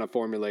I've been kind of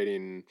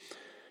formulating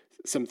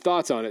some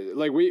thoughts on it.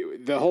 Like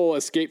the whole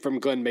escape from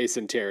Glenn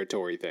Mason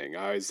territory thing.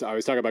 I was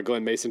talking about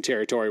Glenn Mason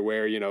territory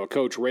where, a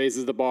coach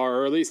raises the bar,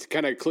 or at least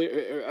kind of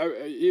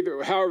clear,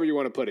 either however you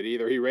want to put it.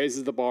 Either he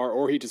raises the bar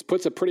or he just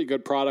puts a pretty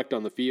good product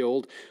on the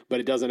field, but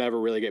it doesn't ever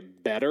really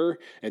get better.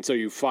 And so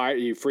you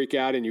freak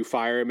out and you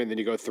fire him, and then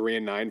you go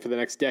 3-9 for the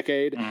next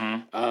decade.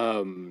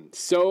 Mm-hmm.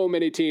 So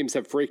many teams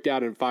have freaked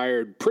out and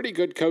fired pretty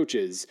good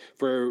coaches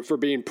for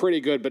being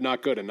pretty good, but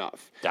not good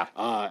enough. Yeah.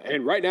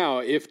 And right now,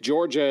 if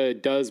Georgia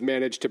does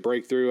manage to break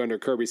through under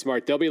Kirby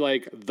Smart, they'll be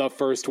like the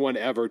first one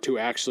ever to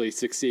actually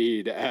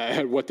succeed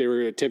at what they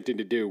were attempting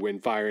to do when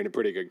firing a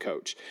pretty good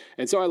coach.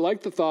 And so I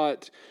like the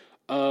thought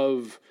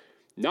of,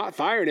 not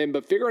firing him,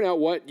 but figuring out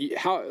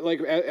how,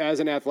 like, as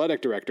an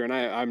athletic director, and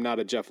I'm not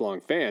a Jeff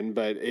Long fan,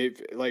 but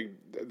if, like,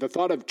 the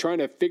thought of trying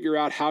to figure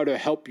out how to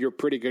help your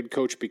pretty good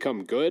coach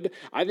become good,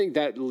 I think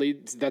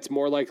that's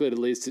more likely to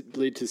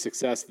lead to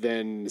success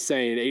than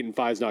saying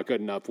 8-5 is not good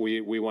enough.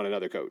 We want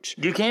another coach.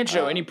 You can't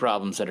show any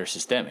problems that are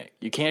systemic.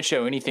 You can't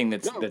show anything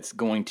that's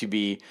going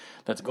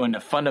to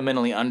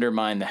fundamentally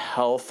undermine the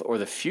health or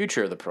the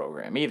future of the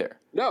program either.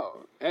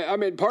 No, I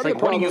mean, part of the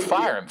problem. What do you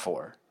fire him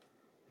for?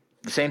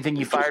 The same thing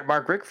you fired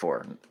Mark Richt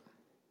for.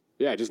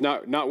 Yeah, just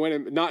not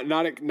winning,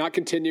 not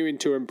continuing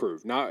to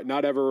improve,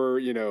 not ever,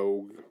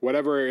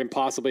 whatever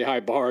impossibly high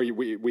bar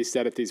we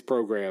set at these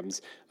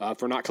programs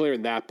for not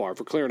clearing that bar,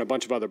 for clearing a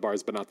bunch of other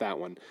bars, but not that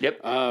one.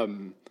 Yep.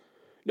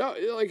 No,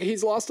 like,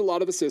 he's lost a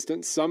lot of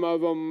assistants. Some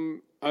of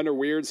them under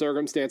weird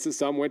circumstances.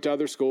 Some went to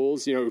other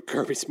schools.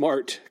 Kirby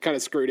Smart kind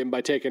of screwed him by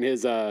taking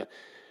his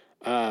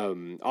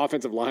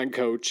offensive line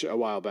coach a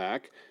while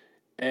back,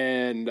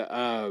 and.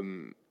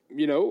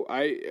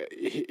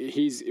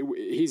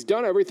 He's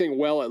done everything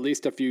well at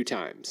least a few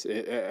times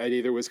at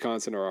either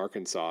Wisconsin or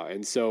Arkansas.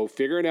 And so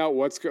figuring out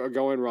what's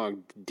going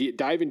wrong,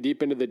 diving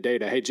deep into the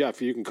data. Hey, Jeff,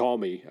 you can call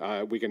me.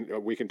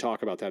 We can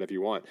talk about that if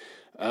you want.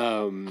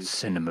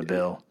 Send him a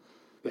bill.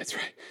 That's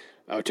right.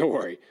 Oh, don't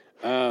worry.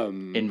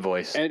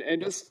 Invoice.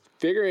 And just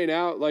figuring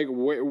out, like,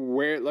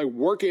 where like,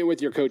 working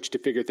with your coach to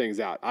figure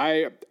things out.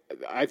 I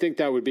think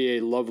that would be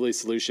a lovely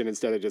solution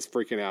instead of just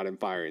freaking out and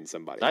firing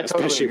somebody. I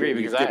totally agree,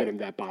 because giving him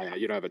that buyout,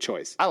 you don't have a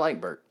choice. I like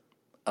Burt.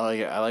 I like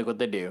it. I like what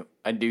they do.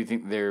 I do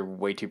think they're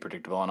way too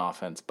predictable on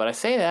offense, but I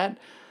say that,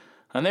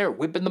 and they're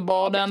whipping the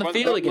ball down the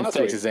field against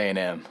Texas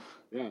A&M.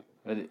 Yeah.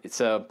 It's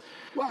well,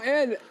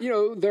 and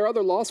their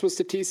other loss was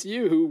to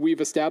TCU, who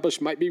we've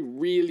established might be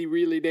really,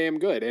 really damn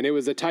good. And it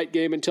was a tight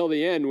game until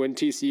the end, when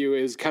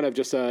TCU is kind of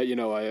just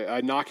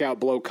a knockout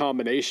blow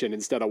combination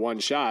instead of one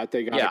shot.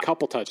 They got a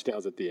couple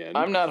touchdowns at the end.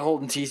 I'm not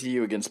holding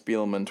TCU against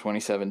Bielema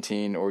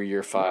 2017 or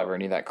year 5 or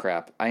any of that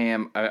crap. I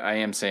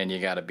am saying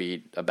you got to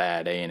beat a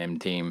bad A&M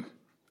team.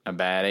 A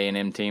bad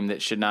A&M team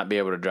that should not be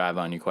able to drive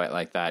on you quite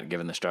like that,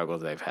 given the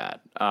struggles they've had.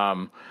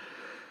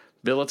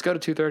 Bill, let's go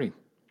to 2:30.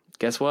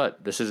 Guess what?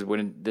 I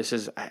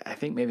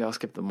think maybe I'll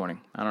skip the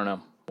morning. I don't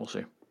know. We'll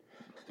see.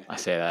 I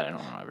say that. I don't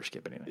want to ever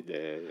skip anything.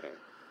 Yeah.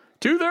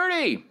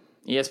 2:30.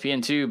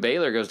 ESPN2,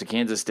 Baylor goes to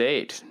Kansas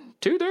State.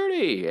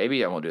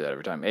 2:30. I won't do that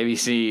every time.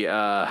 ABC,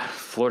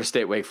 Florida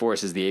State, Wake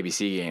Forest is the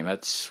ABC game.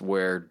 That's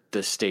where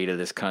the state of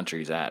this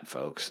country's at,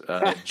 folks.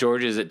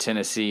 Georgia's at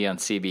Tennessee on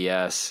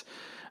CBS.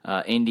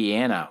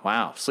 Indiana,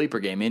 wow,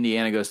 sleeper game.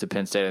 Indiana goes to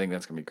Penn State. I think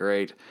that's going to be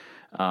great.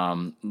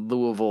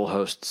 Louisville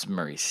hosts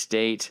Murray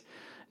State.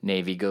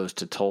 Navy goes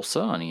to Tulsa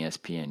on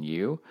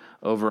ESPNU.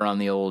 Over on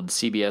the old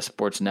CBS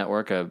Sports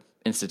Network, a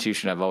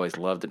institution I've always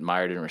loved,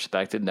 admired, and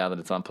respected. Now that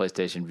it's on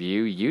PlayStation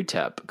View,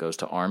 UTEP goes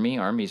to Army.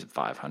 Army's at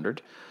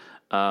 500.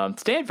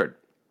 Stanford,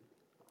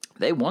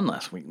 they won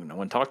last week. No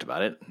one talked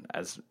about it,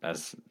 as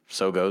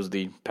so goes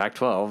the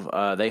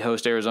Pac-12. They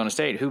host Arizona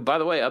State, who, by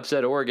the way,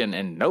 upset Oregon,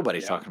 and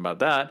nobody's talking about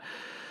that.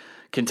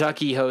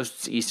 Kentucky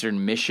hosts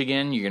Eastern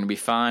Michigan. You're going to be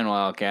fine,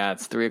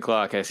 Wildcats. 3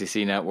 o'clock,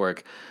 SEC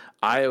Network.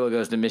 Iowa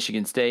goes to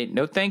Michigan State.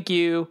 No, thank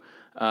you.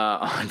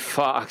 On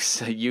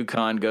Fox,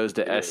 UConn goes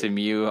to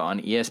SMU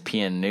on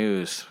ESPN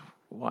News.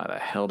 Why the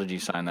hell did you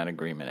sign that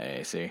agreement,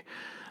 AAC?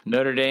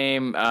 Notre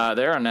Dame,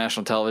 they're on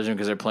national television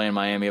because they're playing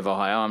Miami of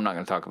Ohio. I'm not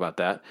going to talk about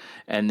that.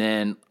 And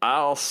then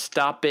I'll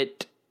stop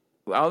it.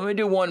 Let me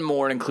do one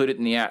more and include it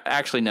in the...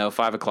 Actually, no,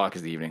 5 o'clock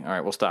is the evening. All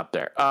right, we'll stop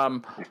there.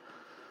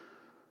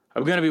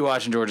 I'm going to be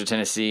watching Georgia,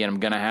 Tennessee, and I'm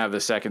going to have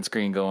the second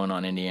screen going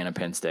on Indiana,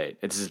 Penn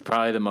State. This is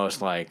probably the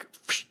most, like,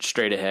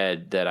 straight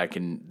ahead that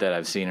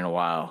I've seen in a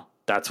while.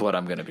 That's what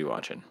I'm going to be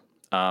watching.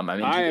 I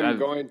am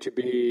going to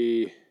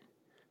be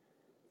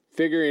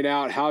figuring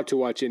out how to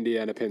watch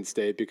Indiana, Penn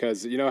State,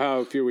 because you know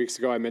how a few weeks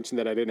ago I mentioned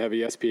that I didn't have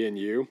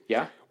ESPNU?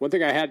 Yeah. One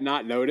thing I had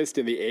not noticed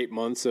in the 8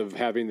 months of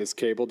having this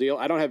cable deal,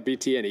 I don't have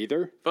BTN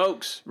either.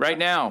 Folks, right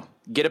now,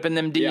 get up in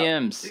them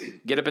DMs. Yeah.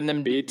 Get up in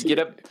them. Get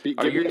up.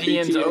 Are your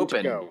DMs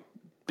open?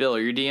 Bill,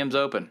 are your DMs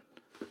open?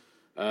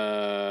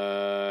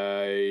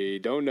 I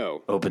don't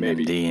know. Open them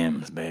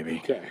DMs,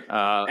 baby. Okay.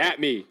 At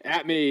me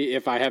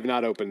if I have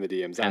not opened the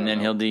DMs. And then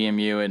he'll DM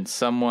you, and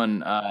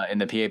someone in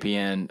the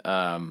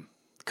PAPN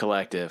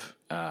collective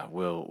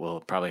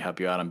will probably help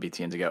you out on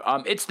BTN to go.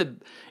 It's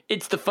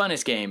the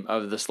funnest game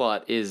of the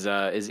slot is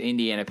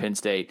Indiana Penn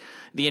State.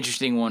 The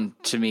interesting one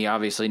to me,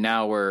 obviously,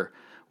 now we're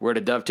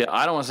to dovetail.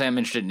 I don't want to say I'm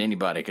interested in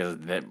anybody, because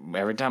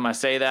every time I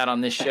say that on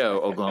this show,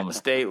 Oklahoma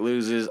State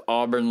loses,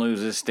 Auburn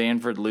loses,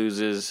 Stanford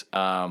loses.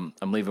 I'm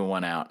leaving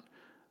one out.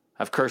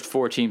 I've cursed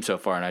 4 teams so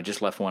far, and I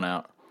just left one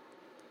out.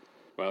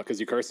 Well,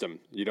 because you cursed them.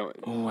 You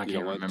don't want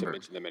remember to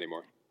mention them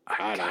anymore.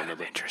 I don't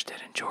remember. Interested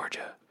in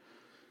Georgia.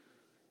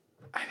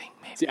 I think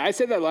maybe. See, I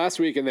said that last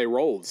week, and they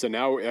rolled. So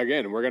now,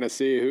 again, we're going to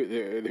see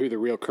who the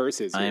real curse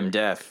is here. I am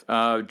deaf.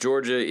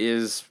 Georgia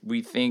is,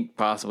 we think,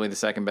 possibly the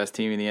second best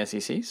team in the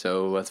SEC.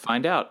 So let's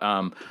find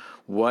out.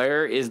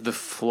 Where is the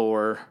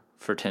floor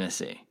for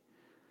Tennessee?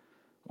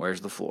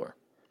 Where's the floor?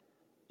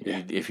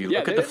 Yeah. If you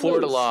look at the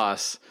Florida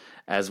loss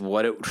as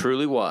what it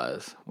truly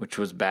was, which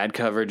was bad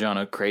coverage on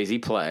a crazy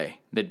play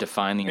that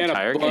defined the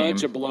entire game. And a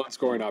bunch of blown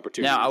scoring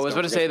opportunities. Now, I was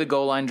going to say the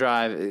goal line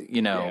drive,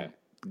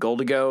 goal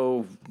to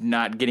go,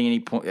 not getting any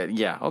point.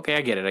 Yeah, okay,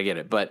 I get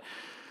it. But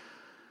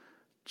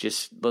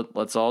just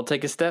let's all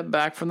take a step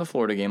back from the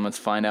Florida game. Let's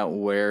find out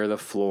where the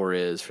floor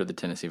is for the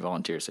Tennessee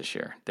Volunteers this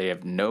year. They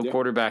have no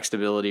quarterback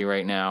stability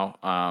right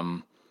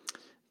now.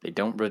 They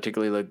don't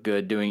particularly look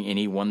good doing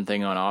any one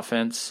thing on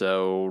offense.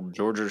 So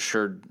Georgia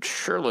sure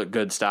looked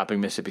good stopping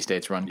Mississippi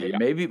State's run game.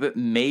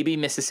 Maybe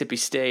Mississippi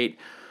State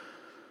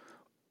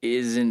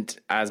isn't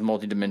as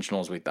multidimensional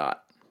as we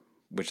thought,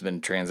 which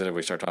then transitive.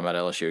 We start talking about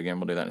LSU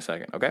again. We'll do that in a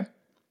second. Okay.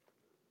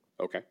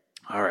 Okay.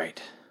 All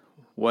right.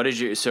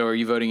 So are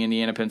you voting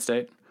Indiana Penn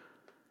State?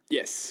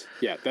 Yes.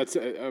 Yeah. That's,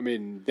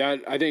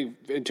 I think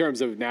in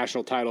terms of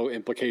national title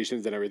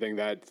implications and everything,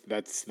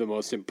 that's the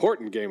most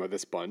important game of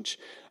this bunch.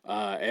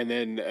 And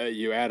then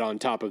you add on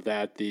top of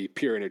that the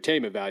pure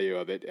entertainment value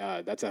of it.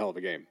 That's a hell of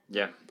a game.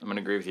 Yeah, I'm going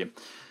to agree with you.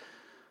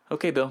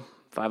 Okay, Bill,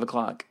 5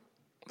 o'clock.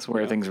 That's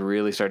where things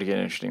really start to get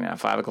interesting now.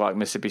 5 o'clock,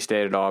 Mississippi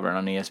State at Auburn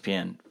on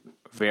ESPN.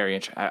 Very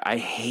interesting. I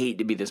hate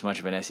to be this much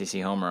of an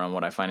SEC homer on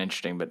what I find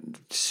interesting, but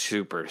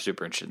super,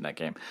 super interested in that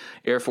game.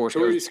 Air Force.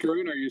 Who are you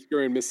screwing? Are you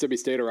screwing Mississippi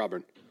State or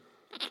Auburn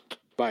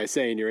by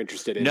saying you're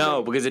interested in?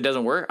 No, because it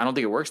doesn't work. I don't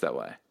think it works that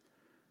way.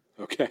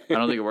 Okay. I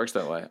don't think it works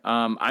that way.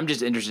 I'm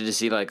just interested to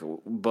see, like,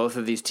 both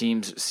of these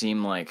teams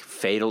seem like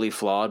fatally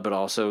flawed, but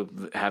also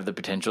have the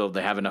potential.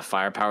 They have enough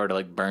firepower to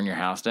like burn your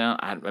house down.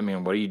 I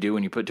mean, what do you do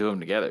when you put two of them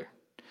together?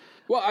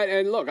 Well,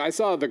 and look, I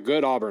saw the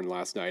good Auburn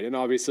last night, and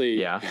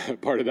obviously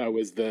part of that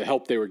was the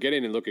help they were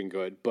getting and looking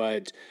good.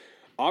 But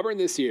Auburn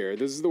this year,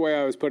 this is the way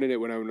I was putting it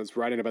when I was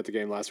writing about the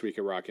game last week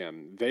at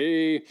Rockham.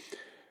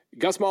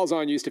 Gus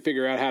Malzahn used to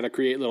figure out how to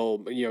create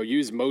little,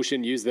 use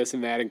motion, use this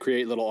and that, and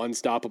create little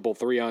unstoppable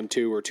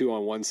 3-on-2 or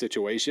 2-on-1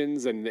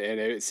 situations. And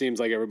it seems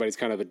like everybody's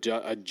kind of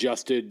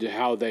adjusted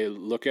how they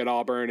look at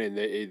Auburn, and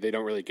they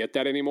don't really get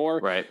that anymore.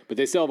 Right. But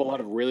they still have a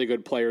lot of really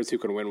good players who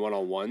can win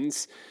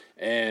one-on-ones.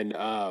 And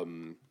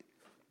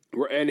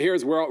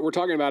here's where we're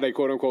talking about a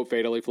quote unquote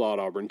fatally flawed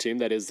Auburn team.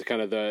 That is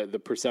kind of the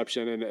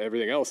perception and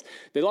everything else.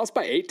 They lost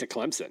by 8 to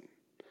Clemson.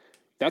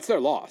 That's their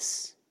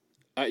loss.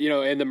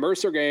 In the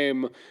Mercer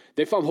game,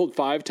 they fumbled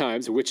 5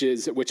 times, which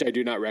I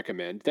do not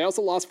recommend. They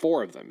also lost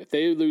 4 of them. If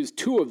they lose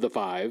 2 of the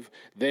 5,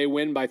 they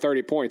win by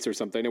 30 points or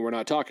something, and we're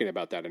not talking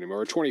about that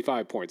anymore, or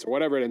 25 points, or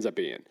whatever it ends up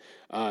being.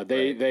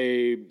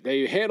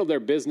 They handled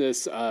their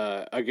business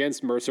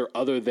against Mercer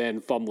other than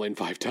fumbling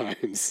 5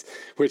 times,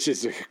 which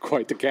is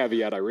quite the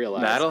caveat, I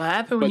realize. That'll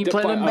happen when you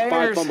play the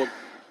Bears.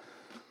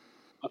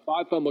 A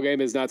 5 fumble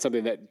game is not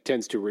something that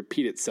tends to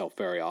repeat itself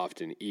very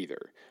often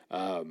either.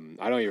 I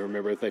don't even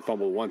remember if they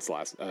fumbled once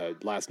last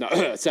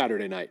night,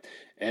 Saturday night.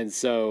 And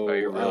so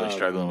you're really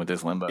struggling with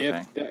this limbo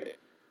thing.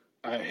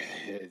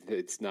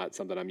 It's not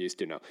something I'm used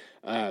to now.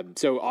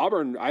 So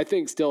Auburn, I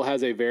think, still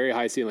has a very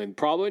high ceiling.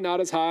 Probably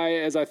not as high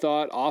as I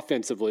thought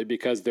offensively,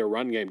 because their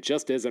run game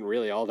just isn't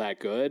really all that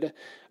good,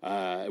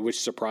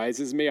 which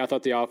surprises me. I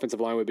thought the offensive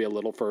line would be a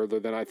little further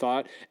than I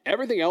thought.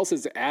 Everything else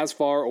is as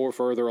far or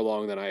further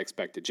along than I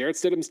expected. Jarrett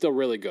Stidham's still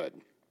really good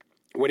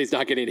when he's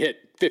not getting hit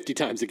 50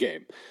 times a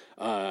game.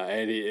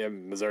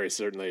 And Missouri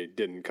certainly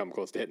didn't come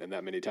close to hitting him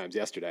that many times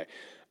yesterday.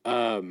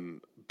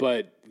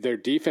 But their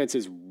defense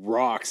is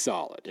rock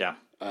solid. Yeah.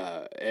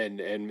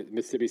 And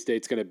Mississippi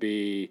State's going to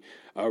be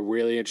a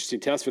really interesting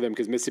test for them,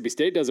 because Mississippi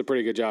State does a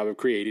pretty good job of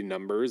creating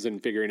numbers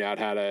and figuring out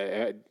how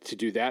to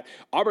do that.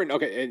 Auburn,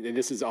 okay, and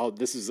this is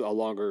a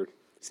longer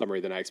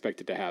summary than I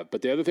expected to have.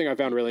 But the other thing I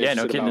found really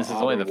interesting, no kidding, this is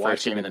only the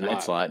first game in the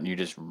night slot, and you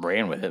just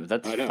ran with it.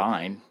 That's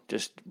fine.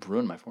 Just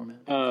ruined my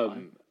format.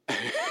 The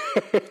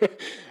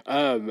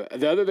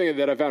other thing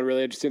that I found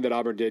really interesting that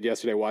Auburn did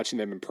yesterday, watching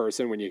them in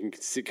person, when you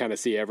can kind of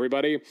see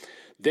everybody,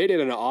 they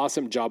did an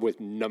awesome job with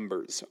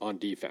numbers on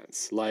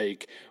defense.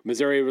 Like,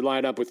 Missouri would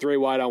line up with 3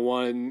 wide on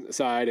one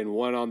side and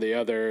 1 on the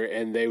other,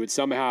 and they would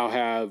somehow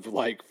have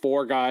like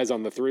 4 guys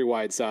on the 3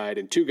 wide side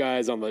and 2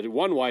 guys on the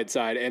 1 wide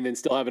side, and then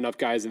still have enough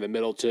guys in the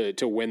middle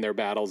to win their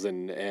battles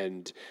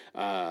and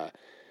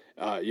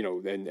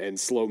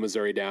slow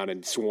Missouri down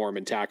and swarm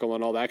and tackle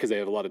and all that, because they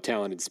have a lot of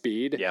talent and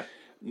speed. Yeah.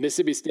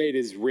 Mississippi State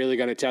is really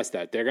going to test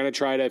that. They're going to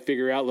try to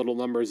figure out little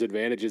numbers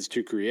advantages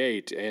to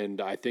create, and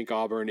I think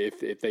Auburn,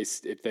 if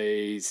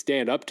they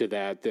stand up to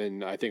that,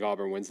 then I think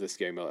Auburn wins this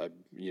game. I'm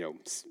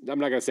not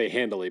going to say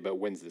handily, but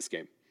wins this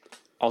game.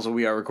 Also,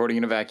 we are recording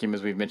in a vacuum,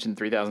 as we've mentioned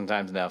 3,000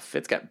 times now.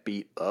 Fitz got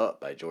beat up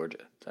by Georgia.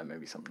 So that may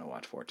be something to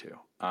watch for, too.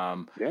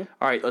 All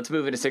right, let's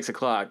move into 6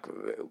 o'clock.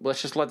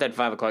 Let's just let that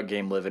 5 o'clock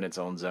game live in its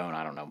own zone.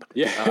 I don't know.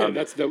 Yeah,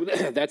 that's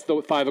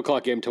the 5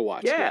 o'clock game to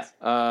watch. Yeah.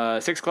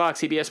 Yes. 6 o'clock,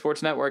 CBS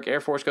Sports Network.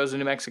 Air Force goes to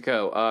New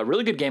Mexico.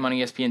 Really good game on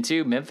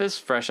ESPN2. Memphis,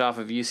 fresh off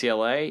of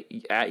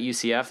UCLA at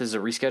UCF. This is a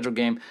rescheduled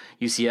game.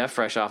 UCF,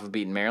 fresh off of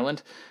beating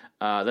Maryland.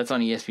 That's on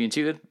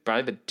ESPN2.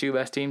 Probably the 2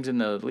 best teams in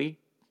the league.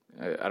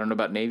 I don't know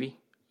about Navy.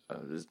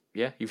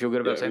 Yeah, you feel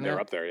good about saying they're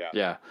that? up there.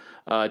 Yeah.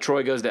 Yeah.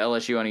 Troy goes to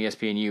LSU on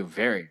ESPNU.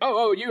 Very.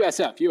 Oh,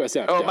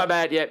 USF. Oh, my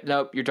bad. Yeah,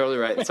 nope, you're totally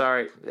right.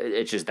 Sorry.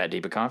 It's just that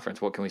deep a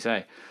conference. What can we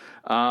say?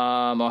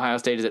 Ohio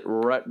State is at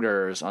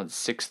Rutgers on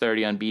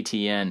 6:30 on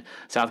BTN.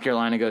 South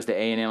Carolina goes to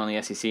A&M on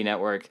the SEC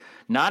network.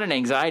 Not an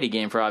anxiety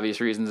game for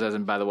obvious reasons, as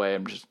in, by the way,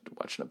 I'm just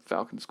watching a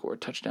Falcons score a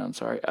touchdown.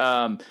 Sorry.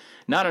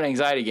 Not an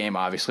anxiety game,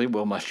 obviously.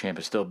 Will Muschamp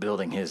is still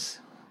building his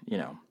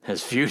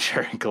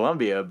future in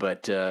Columbia,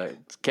 but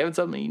Kevin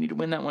Sutherland, you need to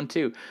win that one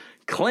too.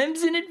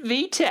 Clemson at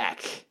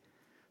VTech.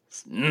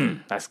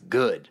 That's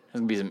good.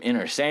 There's going to be some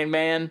inner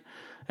Sandman.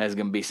 There's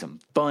going to be some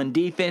fun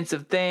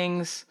defensive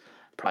things.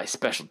 Probably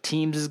special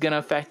teams is going to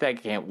affect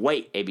that. Can't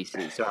wait,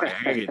 ABC. Sorry,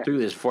 I got to get through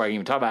this before I can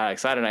even talk about how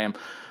excited I am.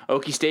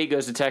 Okie State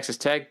goes to Texas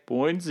Tech.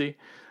 Boise.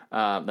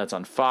 That's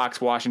on Fox.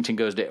 Washington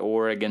goes to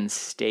Oregon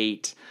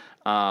State.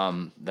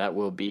 That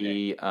will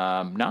be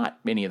not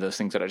many of those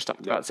things that I just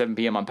talked about. 7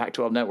 p.m. on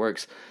Pac-12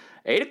 networks.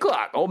 8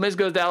 o'clock. Ole Miss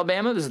goes to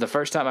Alabama. This is the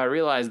first time I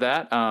realized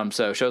that.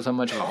 So shows how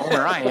much of a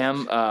homer I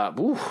am.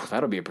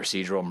 That'll be a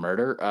procedural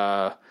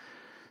murder.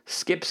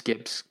 Skip,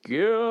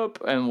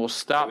 and we'll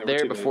stop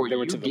there before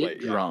you get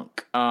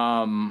drunk.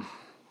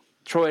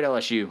 Troy at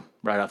LSU,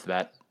 right off the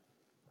bat.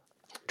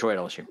 Troy at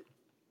LSU.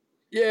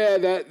 Yeah,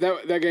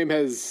 that game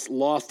has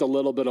lost a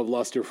little bit of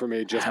luster for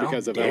me just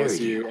because of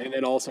LSU, and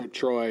then also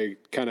Troy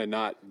kind of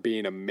not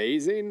being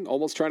amazing,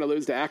 almost trying to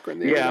lose to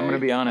Akron. Yeah, I'm going to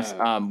be honest.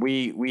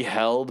 We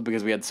held,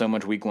 because we had so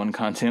much week one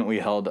content, we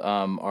held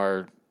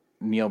our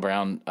Neil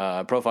Brown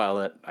profile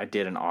that I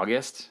did in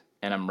August,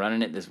 and I'm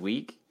running it this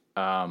week.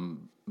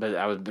 But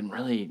I've been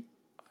really,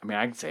 I mean,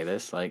 I can say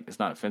this, like, it's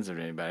not offensive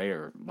to anybody,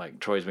 or like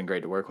Troy's been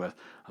great to work with.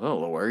 I'm a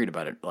little worried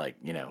about it, like,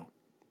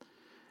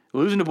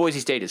 losing to Boise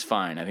State is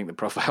fine. I think the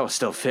profile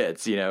still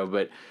fits,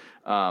 but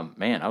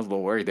man, I was a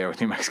little worried there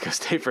with New Mexico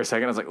State for a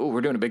second. I was like, oh,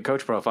 we're doing a big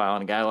coach profile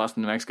and a guy lost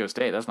to New Mexico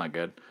State. That's not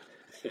good.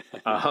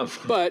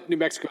 But New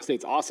Mexico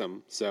State's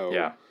awesome, so.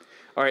 Yeah.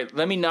 All right,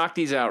 let me knock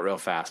these out real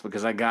fast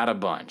because I got a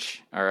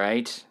bunch, all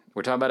right?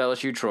 We're talking about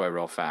LSU Troy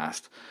real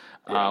fast.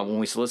 When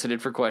we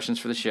solicited for questions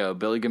for the show,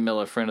 Billy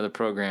Gamilla, friend of the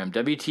program,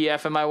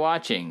 WTF am I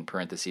watching?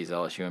 Parentheses,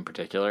 LSU in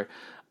particular.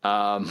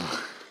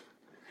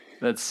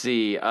 Let's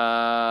see.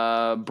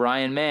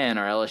 Brian Mann,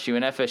 are LSU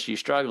and FSU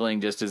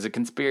struggling just as a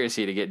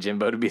conspiracy to get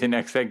Jimbo to be the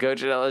next head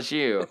coach at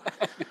LSU?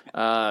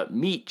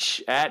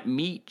 Meech, at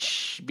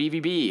Meech,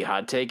 BVB,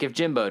 hot take if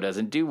Jimbo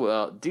doesn't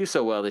do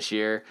so well this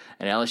year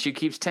and LSU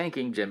keeps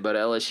tanking, Jimbo to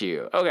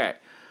LSU. Okay.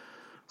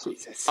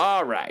 Jesus.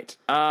 All right.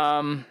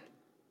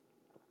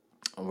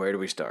 Where do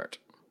we start?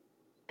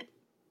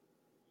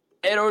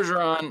 Ed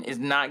Orgeron is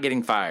not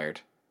getting fired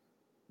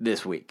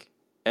this week.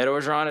 Ed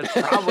Orgeron is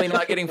probably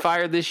not getting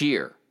fired this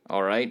year.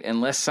 All right,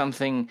 unless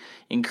something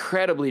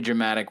incredibly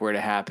dramatic were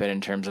to happen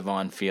in terms of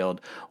on-field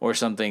or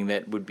something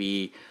that would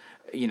be,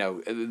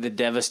 the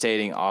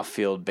devastating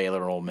off-field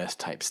Baylor Ole Miss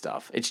type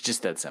stuff. It's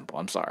just that simple.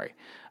 I'm sorry.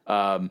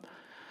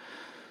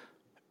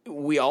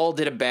 We all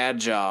did a bad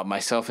job,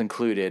 myself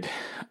included,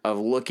 of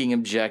looking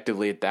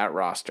objectively at that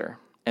roster.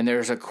 And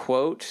there's a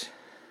quote,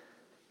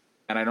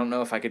 and I don't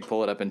know if I could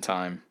pull it up in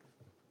time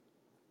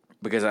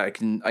because I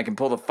can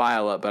pull the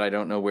file up, but I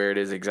don't know where it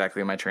is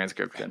exactly in my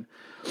transcription.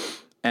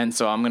 And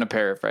so I'm going to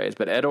paraphrase,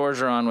 but Ed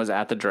Orgeron was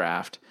at the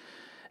draft,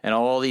 and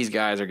all these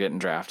guys are getting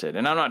drafted.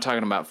 And I'm not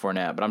talking about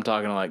Fournette, but I'm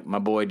talking like my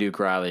boy Duke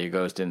Riley, who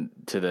goes to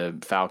the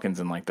Falcons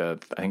in I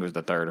think it was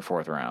the 3rd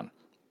or 4th round.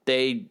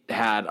 They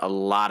had a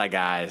lot of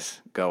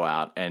guys go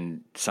out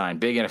and sign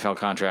big NFL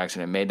contracts,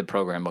 and it made the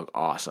program look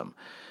awesome.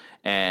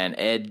 And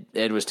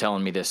Ed was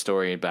telling me this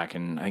story back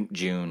in, I think,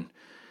 June.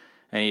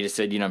 And he just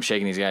said, I'm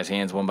shaking these guys'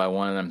 hands one by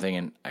one, and I'm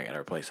thinking, I got to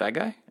replace that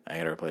guy. I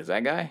got to replace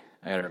that guy.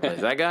 I got to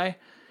replace that guy.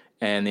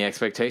 And the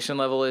expectation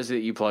level is that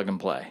you plug and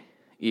play,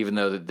 even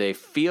though that they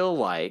feel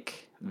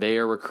like they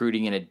are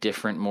recruiting in a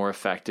different, more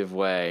effective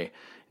way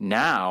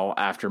now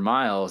after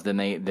Miles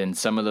than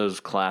some of those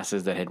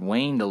classes that had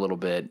waned a little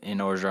bit, in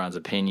Orgeron's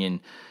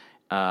opinion,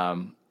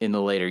 in the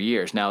later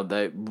years. Now,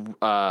 the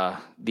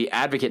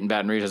Advocate in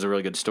Baton Rouge has a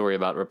really good story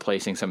about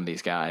replacing some of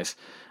these guys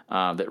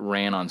that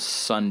ran on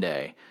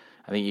Sunday.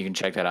 I think you can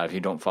check that out if you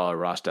don't follow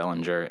Ross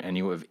Dellinger and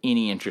you have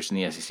any interest in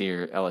the SEC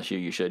or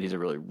LSU. You should. He's a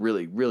really,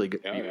 really, really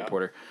good beat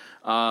reporter.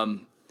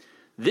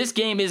 This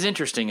game is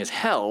interesting as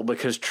hell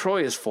because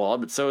Troy is flawed,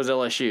 but so is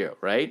LSU,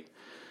 right?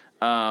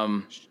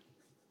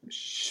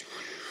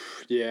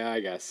 Yeah, I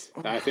guess.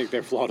 I think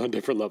they're flawed on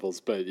different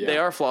levels, but yeah. They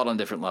are flawed on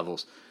different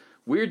levels.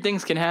 Weird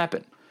things can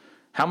happen.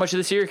 How much of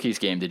the Syracuse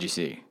game did you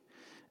see?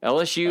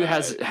 LSU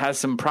has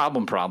some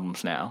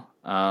problems now.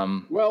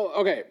 Well,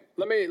 okay.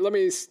 Let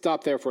me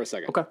stop there for a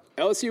second. Okay.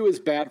 LSU was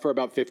bad for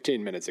about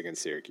 15 minutes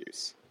against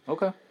Syracuse.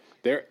 Okay.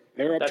 They're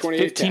up That's 28-10.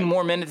 15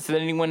 more minutes than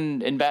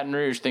anyone in Baton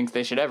Rouge thinks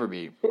they should ever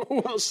be.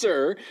 Well,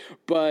 sure,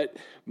 but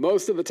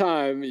most of the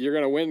time you're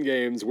going to win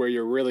games where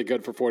you're really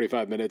good for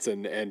 45 minutes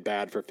and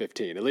bad for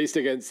 15, at least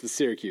against the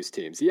Syracuse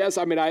teams. Yes,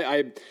 I mean,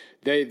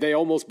 they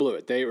almost blew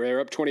it. They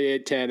were up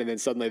 28-10, and then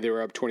suddenly they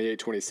were up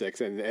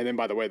 28-26, and then,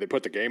 by the way, they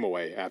put the game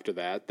away after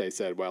that. They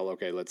said, well,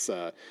 okay, let's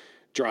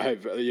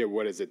drive,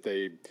 what is it?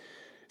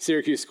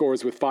 Syracuse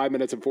scores with 5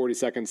 minutes and 40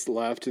 seconds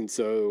left, and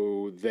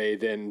so they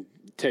then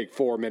take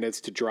 4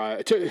 minutes to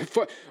drive,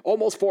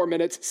 almost 4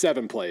 minutes,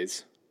 7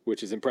 plays,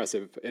 which is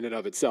impressive in and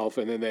of itself.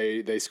 And then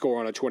they score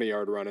on a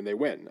 20-yard run and they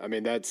win. I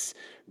mean,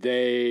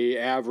 they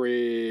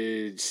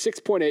average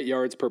 6.8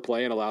 yards per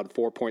play and allowed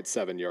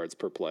 4.7 yards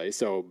per play.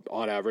 So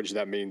on average,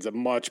 that means a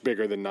much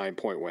bigger than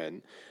 9-point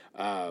win.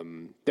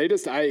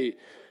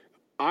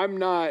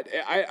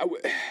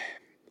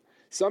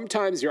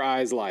 Sometimes your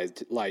eyes lie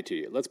to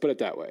you. Let's put it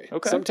that way.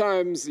 Okay.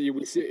 Sometimes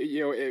we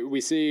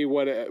see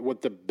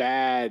what the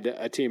bad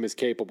a team is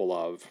capable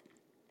of,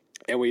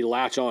 and we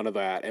latch onto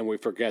that, and we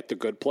forget the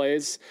good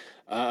plays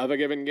of a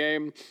given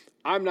game.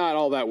 I'm not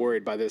all that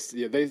worried by this.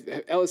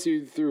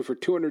 LSU threw for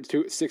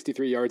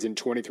 263 yards and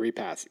 23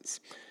 passes.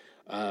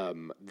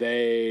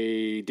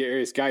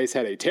 Darius Geis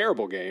had a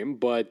terrible game,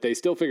 but they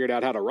still figured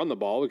out how to run the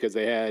ball because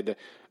they had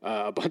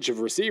a bunch of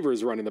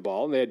receivers running the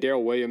ball, and they had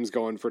Darrell Williams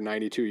going for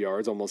 92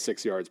 yards, almost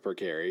 6 yards per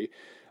carry.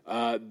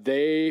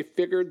 They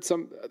figured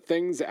some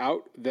things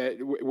out that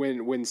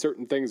when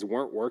certain things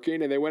weren't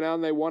working, and they went out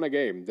and they won a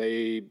game.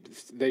 They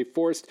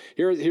forced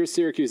here's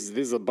Syracuse.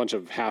 This is a bunch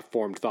of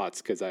half-formed thoughts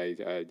because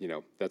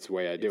that's the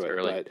way I do it.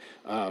 Early.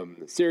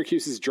 But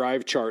Syracuse's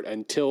drive chart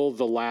until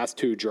the last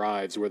 2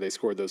 drives where they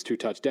scored those 2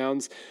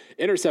 touchdowns: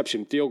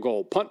 interception, field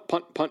goal, punt,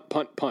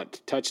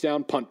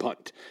 touchdown,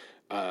 punt.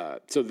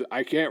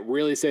 I can't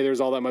really say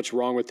there's all that much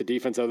wrong with the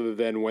defense other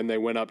than when they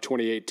went up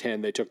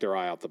 28-10, they took their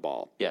eye off the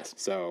ball. Yes.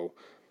 So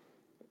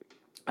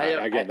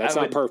that's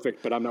not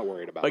perfect, but I'm not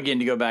worried about it. Again,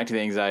 to go back to the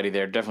anxiety,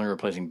 they're definitely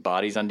replacing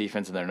bodies on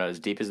defense, and they're not as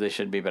deep as they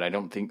should be, but I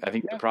think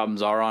the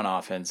problems are on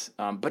offense.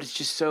 But it's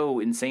just so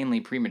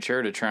insanely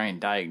premature to try and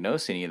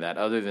diagnose any of that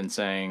other than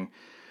saying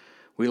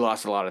we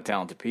lost a lot of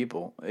talented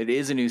people. It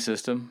is a new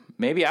system.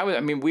 Maybe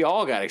we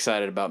all got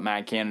excited about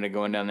Matt Canada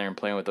going down there and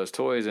playing with those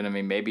toys, and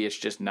maybe it's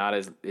just not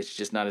as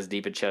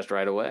deep a chest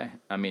right away.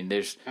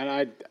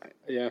 The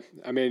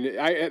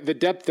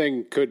depth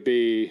thing could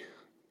be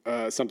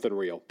something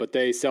real, but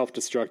they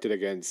self-destructed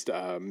against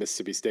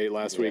Mississippi State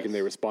last week, and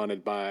they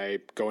responded by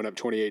going up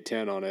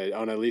 28-10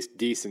 on at least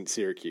decent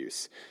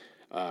Syracuse.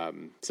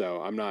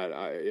 So I'm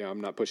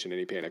not pushing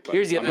any panic. But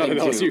Here's the other I'm not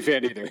an thing LSU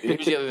fan either.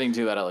 Here's the other thing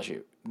too about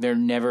LSU: they're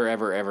never,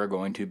 ever, ever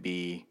going to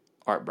be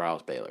Art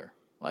Briles Baylor.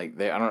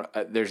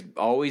 There's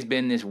always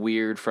been this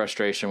weird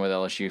frustration with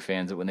LSU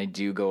fans that when they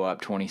do go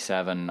up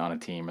 27 on a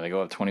team or they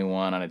go up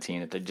 21 on a team,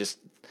 that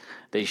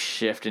they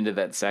shift into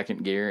that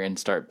second gear and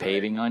start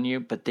paving on you.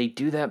 But they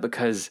do that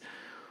because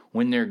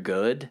when they're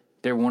good,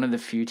 they're one of the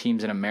few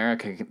teams in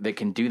America that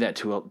can do that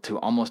to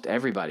almost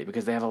everybody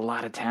because they have a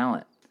lot of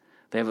talent.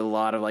 They have a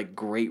lot of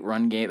great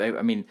run game.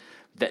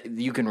 That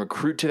you can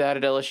recruit to that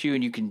at LSU,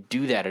 and you can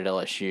do that at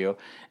LSU.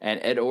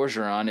 And Ed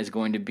Orgeron is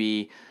going to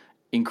be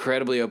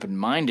incredibly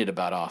open-minded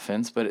about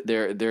offense, but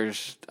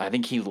I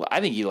think he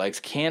likes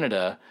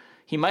Canada.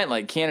 He might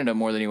like Canada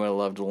more than he would have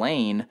loved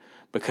Lane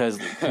because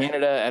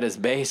Canada at his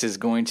base is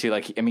going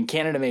to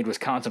Canada made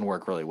Wisconsin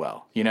work really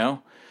well,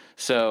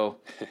 So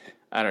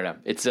I don't know.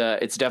 It's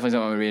definitely something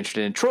I'm going to be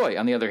interested in. Troy,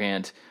 on the other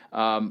hand,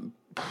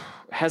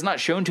 has not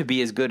shown to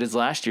be as good as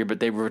last year, but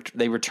they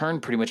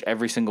returned pretty much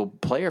every single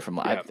player from.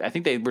 Yeah. I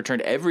think they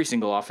returned every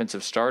single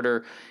offensive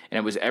starter, and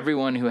it was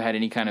everyone who had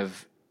any kind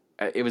of.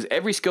 It was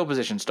every skill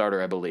position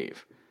starter, I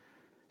believe.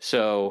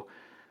 So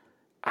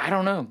I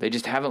don't know. They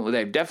just haven't.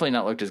 They've definitely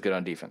not looked as good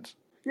on defense.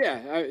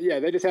 Yeah.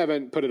 They just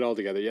haven't put it all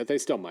together yet. They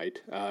still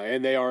might,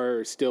 and they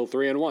are still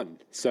 3-1.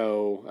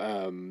 So,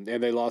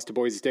 and they lost to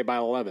Boise State by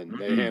 11. Mm-hmm.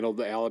 They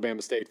handled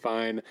Alabama State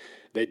fine.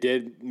 They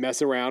did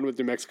mess around with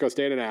New Mexico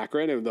State and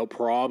Akron, and they'll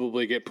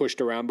probably get pushed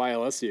around by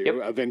LSU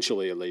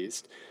eventually, at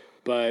least.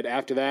 But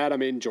after that,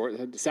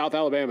 South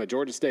Alabama,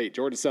 Georgia State,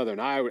 Georgia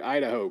Southern,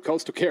 Idaho,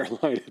 Coastal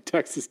Carolina,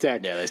 Texas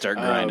Tech. Yeah, they start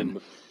grinding.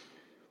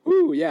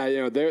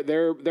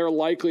 They're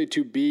likely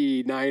to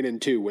be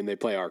 9-2 when they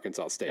play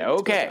Arkansas State.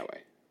 Okay, that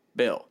way.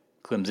 Bill,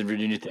 Clemson,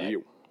 Virginia Tech.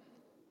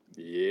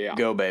 Yeah,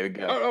 go baby,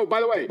 go. Oh,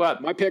 by the way,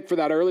 my pick for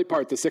that early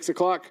part, the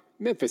 6:00,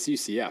 Memphis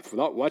UCF.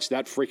 Watch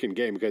that freaking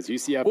game because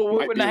UCF.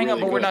 Hang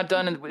on, but we're not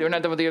done. We're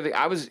not done with the other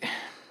thing.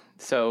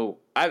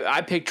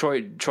 I picked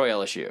Troy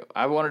LSU.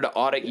 I wanted to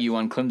audit you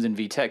on Clemson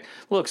v Tech.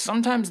 Look,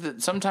 sometimes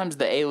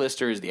the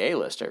A-lister is the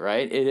A-lister,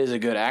 right? It is a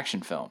good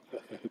action film.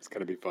 It's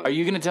gonna be fun. Are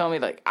you gonna tell me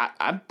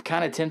I'm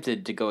kind of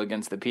tempted to go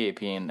against the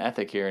PAP and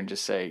ethic here and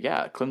just say,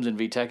 yeah, Clemson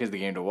v Tech is the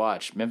game to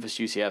watch. Memphis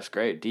UCF's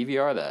great.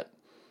 DVR that.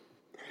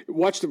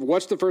 Watch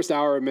the first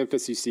hour of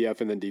Memphis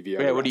UCF and then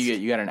DVR. Yeah, what do you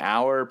get? You got an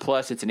hour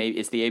plus. It's the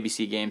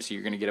ABC game, so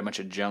you're going to get a bunch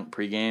of junk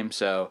pregame.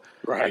 So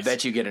right. I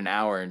bet you get an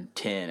hour and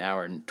 10,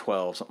 hour and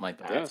 12, something like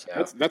that.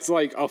 Yeah, so. That's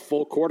like a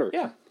full quarter.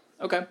 Yeah.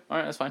 Okay. All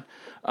right. That's fine.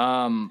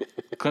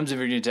 Clemson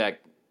Virginia Tech.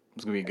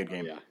 It's going to be a good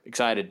game. Yeah.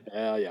 Excited.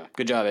 Yeah.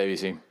 Good job,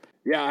 ABC.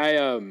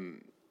 Yeah.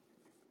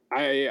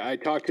 I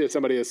talked to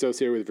somebody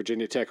associated with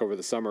Virginia Tech over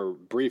the summer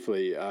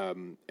briefly,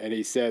 and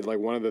he said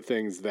one of the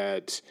things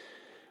that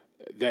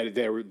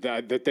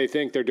they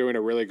think they're doing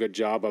a really good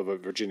job of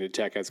at Virginia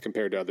Tech as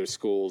compared to other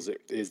schools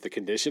is the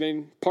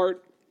conditioning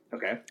part.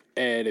 Okay.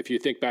 And if you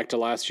think back to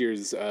last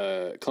year's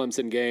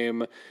Clemson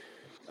game,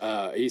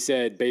 He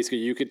said basically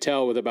you could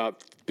tell with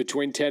about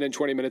between 10 and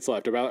 20 minutes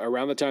left, about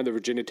around the time that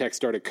Virginia Tech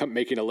started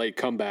making a late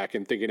comeback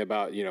and thinking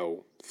about,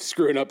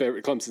 screwing up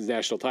Clemson's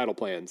national title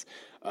plans.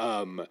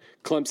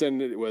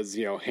 Clemson was,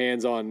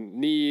 hands on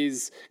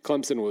knees.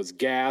 Clemson was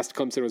gassed.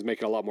 Clemson was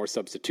making a lot more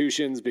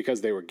substitutions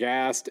because they were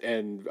gassed,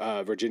 and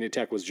Virginia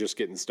Tech was just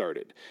getting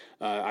started.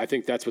 I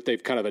think that's what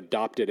they've kind of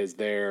adopted as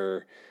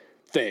their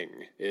thing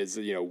is,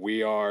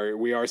 we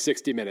are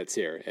 60 minutes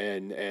here,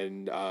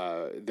 and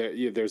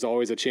there's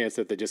always a chance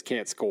that they just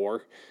can't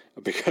score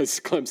because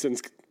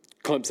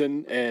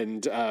Clemson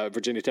and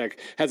Virginia Tech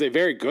has a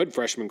very good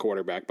freshman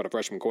quarterback, but a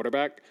freshman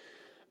quarterback.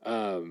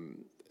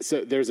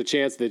 So there's a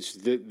chance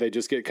that they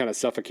just get kind of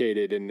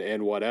suffocated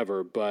and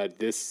whatever. But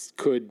this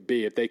could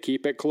be, if they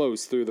keep it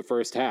close through the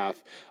first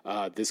half,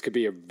 this could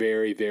be a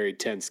very, very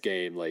tense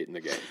game late in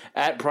the game.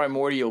 At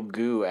Primordial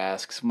Goo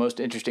asks, most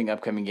interesting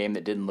upcoming game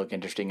that didn't look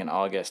interesting in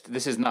August.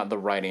 This is not the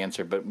right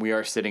answer, but we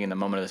are sitting in the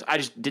moment of this. I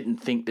just didn't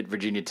think that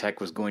Virginia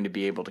Tech was going to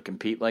be able to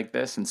compete like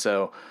this. And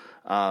so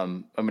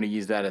I'm going to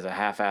use that as a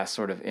half-assed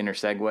sort of inner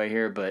segue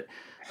here, but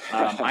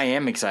I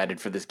am excited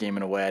for this game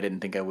in a way I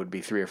didn't think I would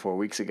be 3 or 4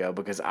 weeks ago,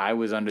 because I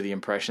was under the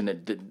impression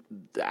that the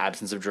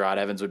absence of Gerard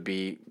Evans would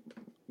be,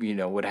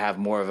 would have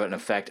more of an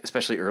effect,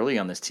 especially early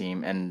on this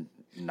team, and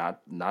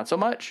not so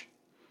much.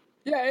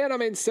 Yeah, and I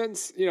mean,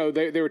 since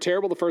they were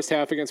terrible the first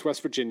half against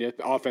West Virginia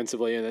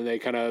offensively, and then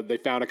they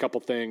found a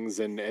couple things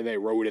and they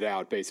rode it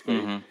out basically.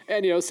 Mm-hmm.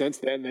 And since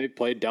then they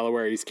played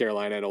Delaware, East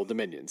Carolina, and Old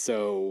Dominion.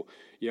 So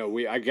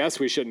I guess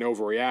we shouldn't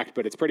overreact,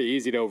 but it's pretty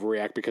easy to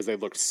overreact because they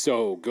looked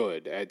so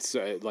good. It's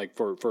like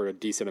for a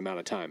decent amount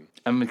of time.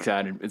 I'm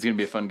excited. It's going to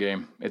be a fun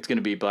game. It's going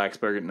to be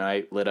Blacksburg at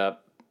night, lit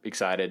up,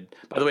 excited.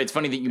 By the way, it's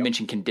funny that you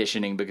mentioned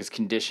conditioning, because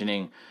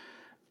conditioning,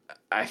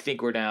 I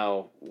think we're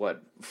now,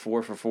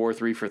 4 for 4,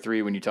 3 for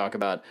 3 when you talk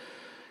about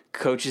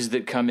coaches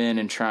that come in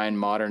and try and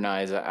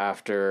modernize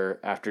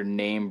after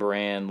name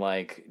brand,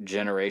 like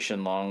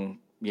generation long,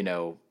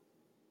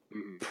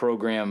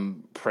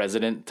 program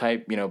president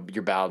type, your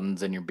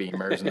Bowdens and your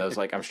Beamers and those,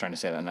 like, I'm just trying to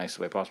say that in the nicest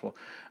way possible.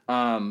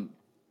 I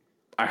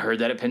heard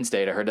that at Penn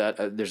State. I heard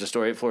that there's a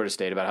story at Florida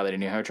State about how they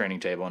didn't even have a training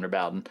table under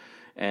Bowden.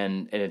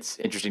 And it's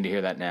interesting to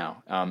hear that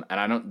now.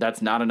 And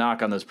that's not a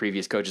knock on those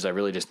previous coaches. I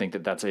really just think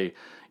that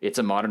it's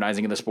a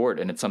modernizing of the sport.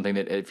 And it's something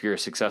that if you're a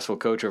successful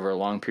coach over a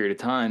long period of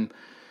time,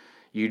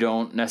 you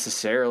don't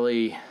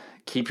necessarily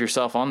keep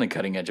yourself on the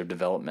cutting edge of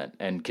development.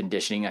 And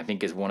conditioning, I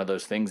think, is one of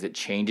those things that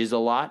changes a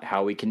lot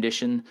how we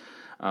condition.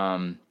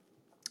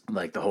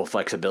 Like the whole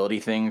flexibility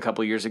thing a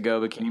couple of years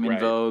ago became in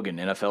vogue, and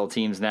NFL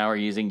teams now are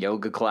using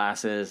yoga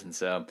classes. And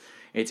so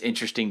it's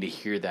interesting to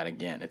hear that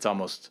again. It's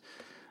almost,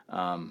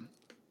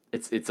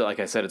 it's like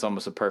I said, it's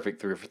almost a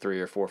perfect 3 for 3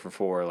 or 4 for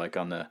 4, like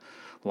on the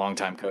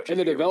long-time coaches. And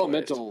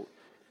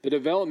the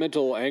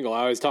developmental angle, I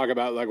always talk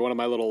about, like, one of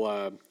my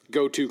little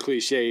go-to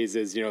cliches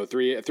is,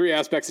 three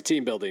aspects of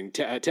team building: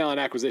 talent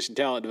acquisition,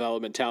 talent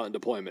development, talent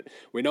deployment.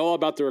 We know all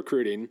about the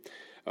recruiting.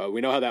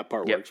 We know how that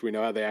part works. We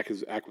know how the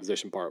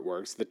acquisition part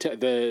works.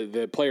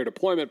 The player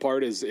deployment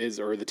part is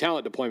or the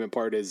talent deployment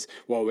part is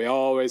what we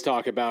always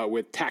talk about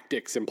with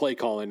tactics and play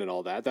calling and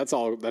all that.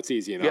 That's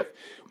easy enough.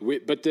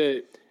 But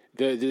the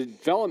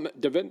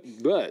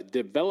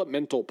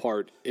developmental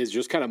part is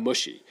just kind of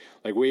mushy.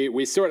 Like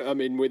we sort of,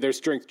 there's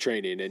strength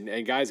training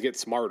and guys get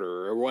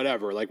smarter or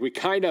whatever. Like, we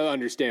kind of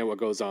understand what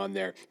goes on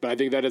there, but I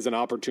think that is an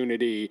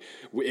opportunity.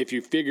 If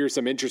you figure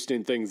some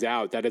interesting things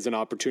out, that is an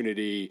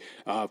opportunity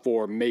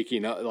for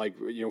making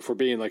for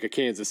being like a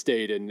Kansas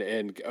State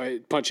and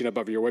punching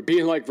above your weight,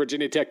 being like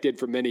Virginia Tech did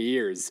for many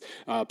years,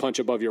 punch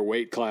above your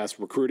weight class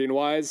recruiting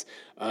wise.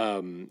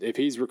 If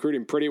he's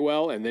recruiting pretty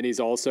well, and then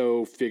he's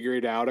also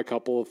figured out a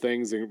couple of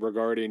things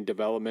regarding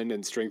development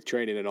and strength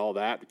training and all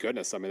that,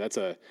 goodness,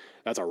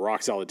 that's a rock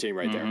solid team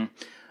right there.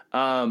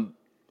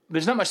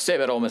 There's not much to say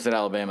about Ole Miss at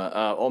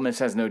Alabama. Ole Miss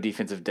has no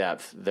defensive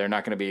depth. They're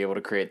not going to be able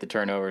to create the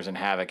turnovers and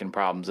havoc and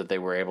problems that they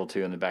were able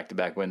to in the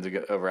back-to-back wins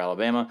over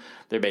Alabama.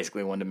 They're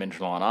basically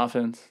one-dimensional on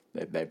offense.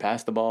 They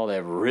pass the ball. They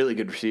have really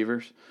good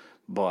receivers,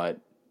 but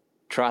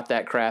trot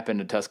that crap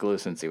into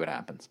Tuscaloosa and see what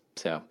happens.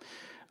 So,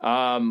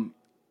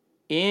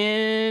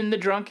 in the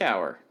drunk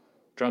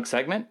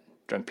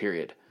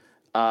period,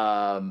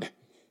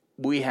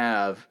 we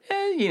have,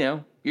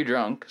 you're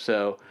drunk,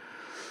 so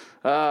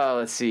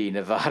let's see.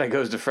 Nevada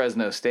goes to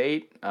Fresno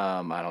State.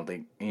 I don't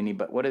think I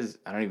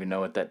don't even know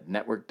what that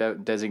network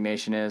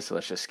designation is, so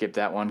let's just skip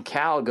that one.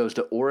 Cal goes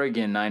to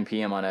Oregon, 9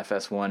 p.m. on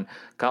FS1.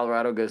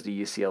 Colorado goes to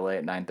UCLA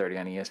at 9:30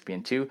 on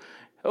ESPN2.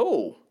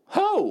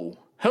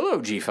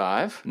 Hello,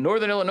 G5.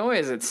 Northern Illinois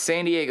is at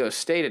San Diego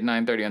State at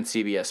 9:30 on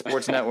CBS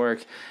Sports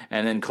Network.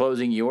 And then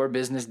closing your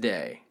business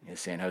day is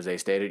San Jose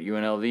State at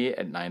UNLV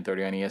at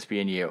 9:30 on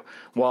ESPNU.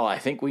 Well, I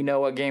think we know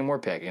what game we're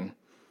picking.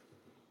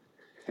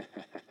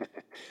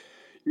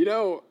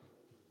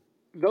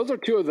 Those are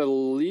two of the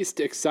least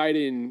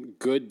exciting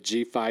good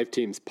G5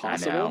 teams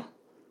possible.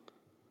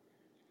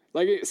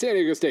 Like San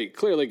Diego State,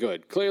 clearly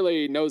good,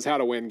 clearly knows how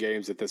to win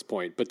games at this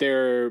point. But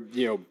they're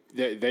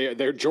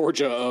they're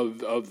Georgia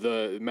of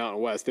the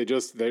Mountain West.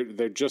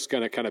 They're just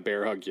gonna kind of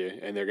bear hug you,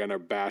 and they're gonna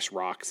bash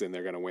rocks, and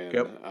they're gonna win.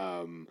 Yep.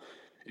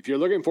 If you're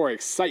looking for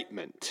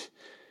excitement,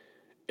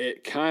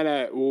 it kind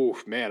of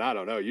man, I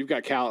don't know. You've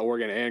got Cal,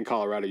 Oregon, and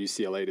Colorado,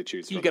 UCLA to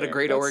choose from. You got a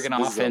great Oregon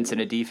offense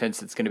and a defense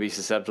that's going to be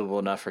susceptible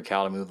enough for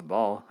Cal to move the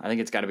ball. I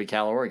think it's got to be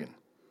Cal, Oregon.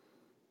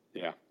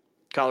 Yeah.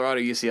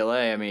 Colorado,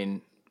 UCLA. I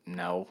mean,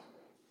 no.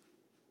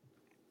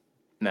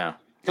 I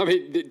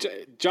mean,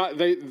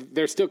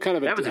 they're still kind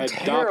of that was a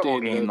terrible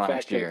game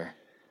last year.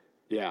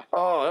 Yeah.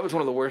 Oh, that was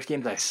one of the worst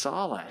games I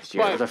saw last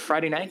year. It was a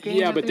Friday night game.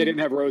 Yeah, but they didn't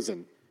have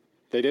Rosen.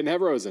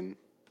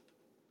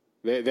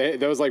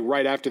 That was like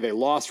right after they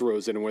lost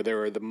Rosen, where they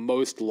were the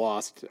most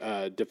lost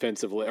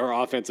defensively or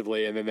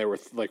offensively, and then there were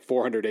like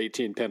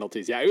 418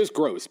 penalties. Yeah, it was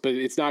gross, but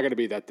it's not going to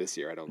be that this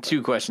year, I don't think.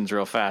 2 questions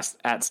real fast.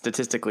 At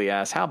Statistically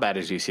asks, how bad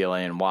is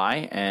UCLA and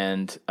why?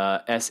 And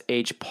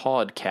SH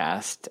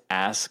Podcast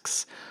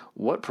asks,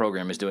 what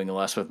program is doing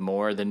less with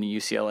more than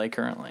UCLA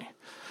currently?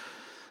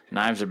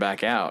 Knives are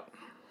back out.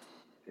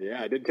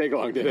 Yeah, it didn't take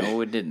long, did it? No,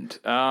 it didn't.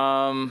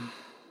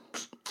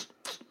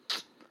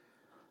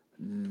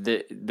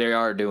 They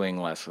are doing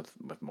less with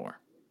more.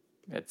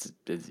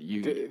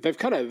 They've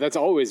kind of, that's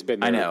always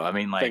been their I know. I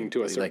mean, thing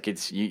to a like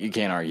it's you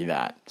can't argue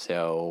that.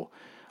 So,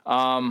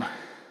 man,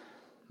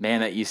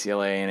 that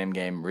UCLA A&M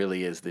game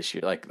really is this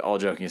year. Like all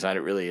joking aside,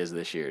 it really is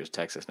this year's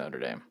Texas Notre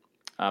Dame.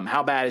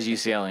 How bad is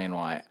UCLA and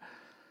why?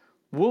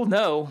 We'll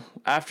know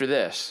after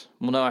this.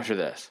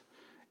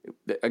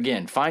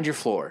 Again, find your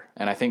floor,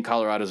 and I think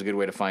Colorado is a good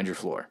way to find your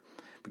floor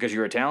because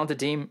you're a talented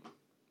team.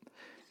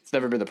 It's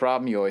never been the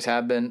problem. You always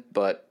have been.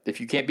 But if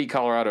you can't beat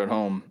Colorado at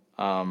home,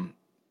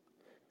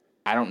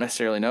 I don't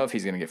necessarily know if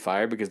he's going to get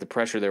fired because the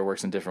pressure there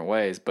works in different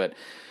ways. But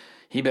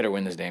he better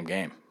win this damn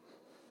game.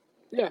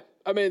 Yeah.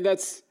 I mean,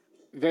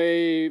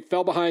 they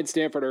fell behind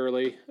Stanford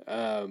early,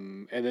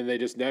 and then they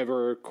just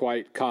never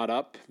quite caught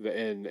up.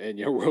 And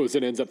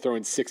Rosen ends up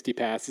throwing 60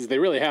 passes. They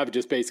really have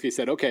just basically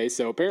said, okay,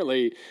 so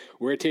apparently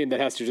we're a team that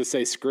has to just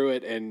say screw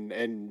it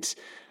and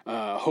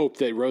hope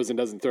that Rosen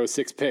doesn't throw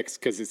 6 picks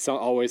because it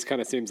always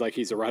kind of seems like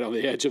he's right on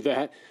the edge of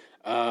that.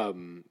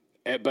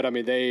 But I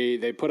mean,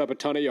 they put up a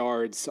ton of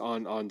yards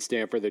on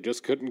Stanford. They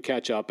just couldn't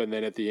catch up, and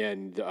then at the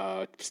end,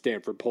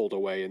 Stanford pulled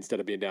away. Instead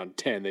of being down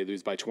 10, they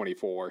lose by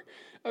 24.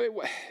 I mean,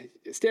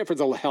 Stanford's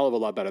a hell of a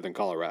lot better than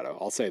Colorado.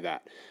 I'll say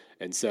that.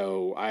 And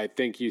so I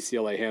think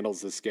UCLA handles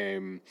this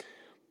game,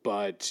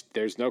 but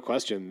there's no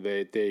question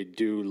they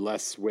do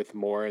less with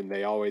more, and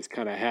they always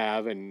kind of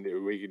have. And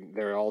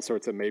there are all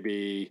sorts of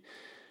maybe.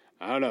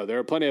 I don't know. There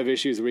are plenty of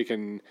issues we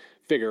can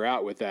figure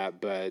out with that,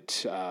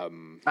 but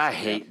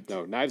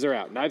Knives are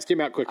out. Knives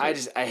came out quickly.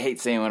 I hate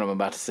saying what I'm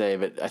about to say,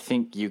 but I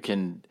think you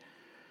can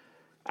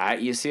at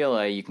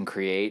UCLA you can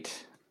create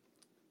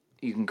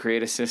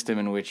a system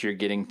in which you're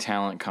getting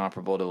talent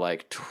comparable to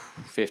like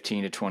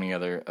 15 to 20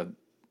 other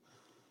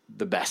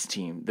the best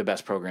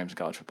programs in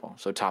college football.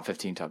 So top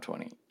 15, top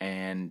 20.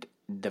 And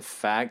the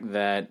fact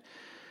that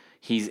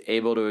he's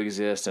able to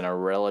exist in a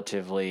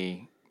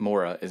relatively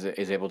Mora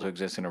is able to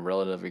exist in a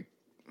relatively,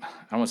 I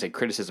don't want to say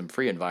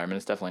criticism-free environment.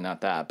 It's definitely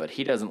not that, but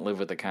he doesn't live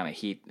with the kind of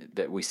heat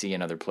that we see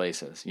in other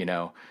places. You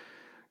know,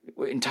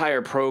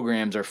 entire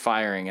programs are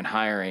firing and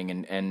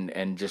hiring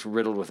and just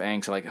riddled with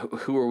angst. Like,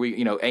 who are we?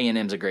 You know,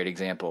 A&M's a great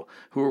example.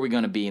 Who are we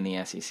going to be in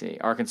the SEC?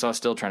 Arkansas is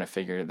still trying to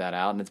figure that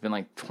out, and it's been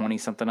like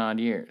 20-something odd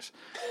years.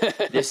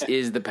 This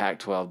is the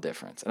Pac-12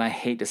 difference, and I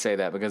hate to say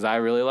that because I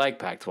really like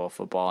Pac-12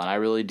 football, and I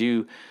really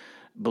do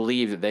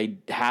believe that they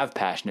have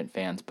passionate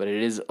fans, but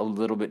it is a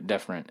little bit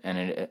different,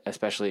 and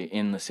especially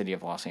in the city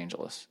of Los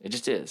Angeles. It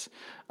just is.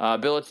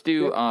 Bill, let's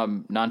do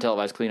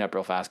non-televised cleanup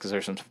real fast because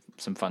there's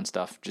some fun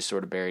stuff just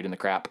sort of buried in the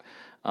crap.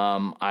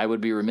 I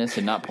would be remiss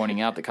in not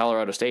pointing out that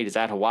Colorado State is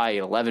at Hawaii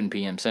at 11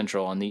 p.m.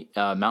 Central on the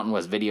Mountain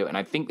West Video, and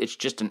I think it's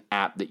just an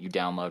app that you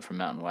download from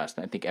Mountain West,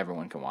 and I think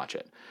everyone can watch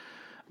it.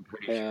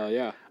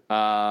 Yeah.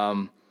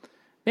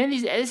 Man,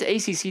 this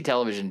ACC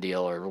television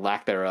deal, or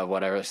lack thereof,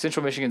 whatever.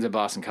 Central Michigan's at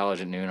Boston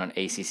College at noon on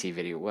ACC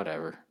Video,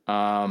 whatever.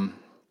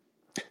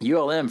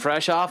 ULM,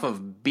 fresh off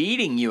of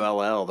beating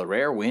ULL, the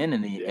rare win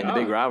in the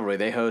big rivalry.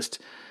 They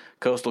host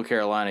Coastal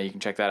Carolina. You can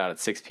check that out at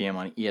 6 p.m.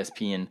 on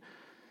ESPN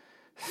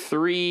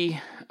 3.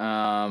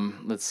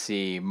 Let's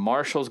see.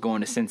 Marshall's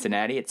going to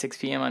Cincinnati at 6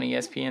 p.m. on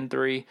ESPN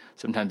 3.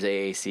 Sometimes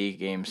AAC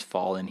games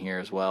fall in here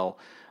as well.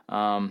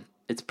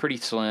 It's pretty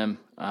slim.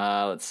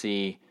 Let's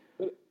see.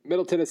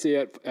 Middle Tennessee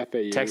at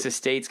FAU. Texas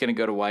State's going to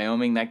go to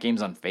Wyoming. That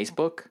game's on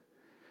Facebook.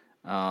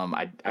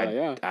 I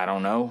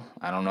don't know.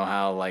 I don't know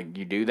how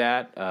you do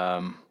that.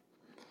 I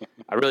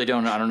really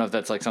don't. I don't know if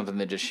that's something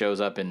that just shows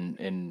up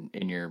in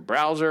your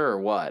browser or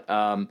what.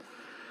 That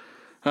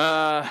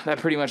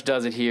pretty much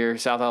does it here.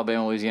 South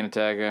Alabama, Louisiana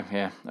Tech.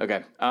 Yeah.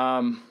 Okay.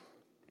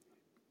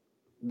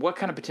 What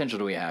kind of potential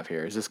do we have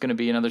here? Is this going to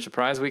be another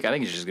surprise week? I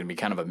think it's just going to be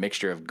kind of a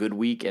mixture of good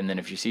week, and then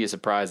if you see a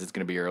surprise, it's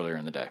going to be earlier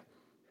in the day.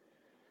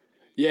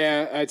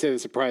 Yeah, I'd say the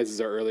surprises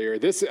are earlier.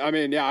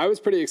 I was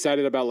pretty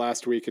excited about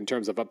last week in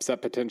terms of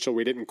upset potential.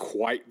 We didn't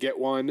quite get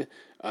one.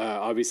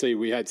 Obviously,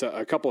 we had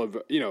a couple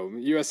of,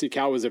 USC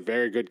Cal was a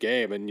very good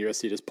game, and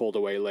USC just pulled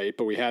away late.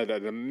 But we had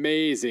an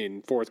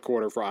amazing fourth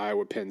quarter for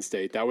Iowa Penn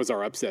State. That was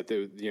our upset.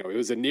 It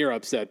was a near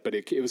upset, but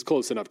it was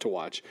close enough to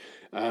watch.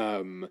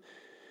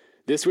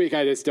 This week,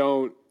 I just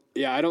don't.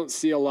 Yeah, I don't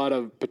see a lot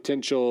of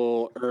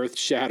potential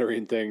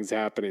earth-shattering things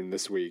happening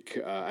this week,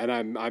 and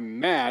I'm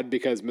mad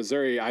because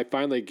Missouri. I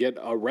finally get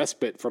a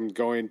respite from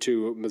going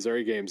to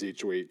Missouri games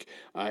each week,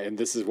 and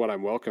this is what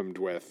I'm welcomed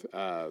with.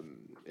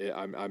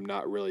 I'm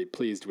not really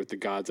pleased with the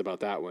gods about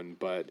that one,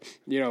 but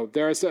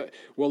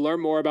we'll learn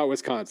more about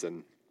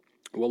Wisconsin.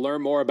 We'll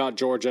learn more about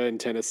Georgia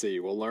and Tennessee.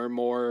 We'll learn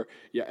more,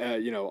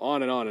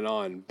 on and on and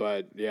on.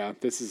 But yeah,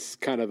 this is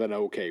kind of an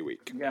okay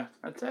week. Yeah,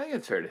 I think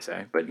it's fair to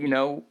say, but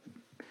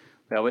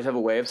they always have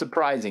a way of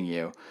surprising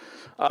you.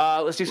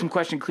 Let's do some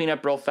question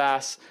cleanup real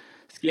fast.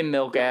 Skim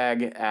Milk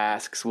Ag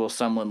asks, will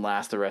someone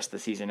last the rest of the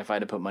season? If I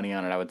had to put money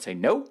on it, I would say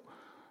no.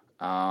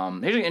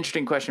 Here's an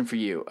interesting question for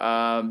you.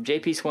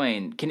 JP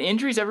Swain, can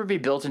injuries ever be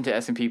built into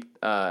S&P?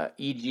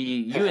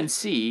 E.g.,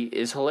 UNC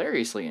is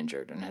hilariously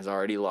injured and has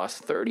already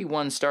lost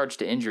 31 starts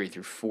to injury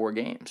through 4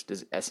 games.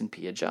 Does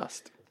S&P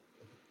adjust?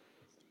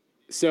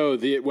 So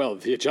the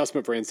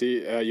adjustment for UNC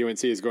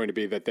is going to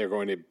be that they're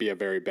going to be a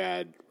very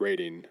bad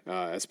rating,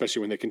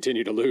 especially when they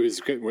continue to lose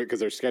because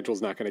their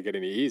schedule's not going to get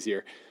any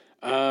easier.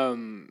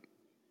 Basically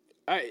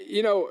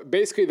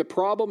the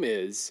problem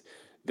is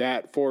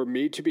that for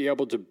me to be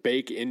able to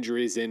bake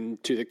injuries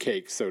into the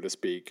cake, so to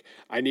speak,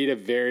 I need a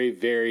very,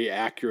 very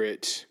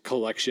accurate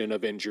collection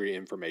of injury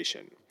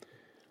information.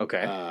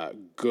 Okay.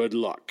 Good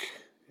luck.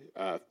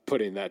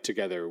 Putting that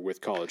together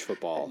with college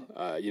football.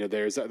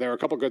 There are a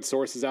couple good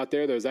sources out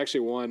there. There's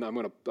actually one I'm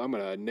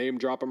gonna name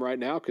drop them right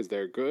now because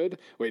they're good.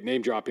 Wait,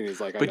 name dropping is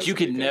like. But you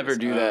could never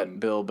do that,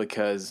 Bill,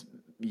 because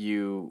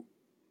you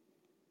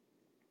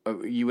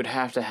would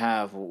have to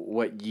have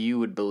what you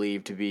would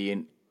believe to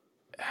be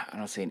I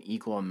don't say an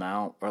equal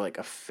amount or like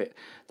a fit.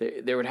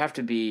 There would have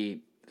to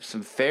be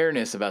some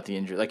fairness about the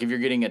injury. Like if you're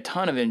getting a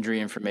ton of injury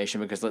information,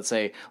 because let's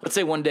say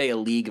one day a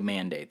league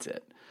mandates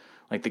it.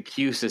 Like the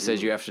CUSA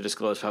says you have to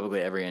disclose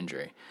publicly every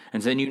injury.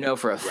 And then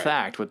for a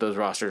fact what those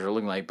rosters are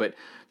looking like. But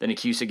then a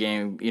CUSA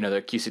game, the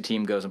CUSA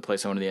team goes and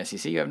plays someone in the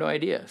SEC. You have no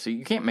idea. So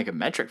you can't make a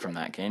metric from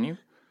that, can you?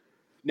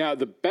 Now,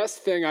 the best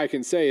thing I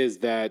can say is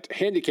that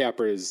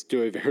handicappers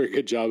do a very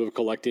good job of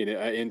collecting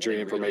injury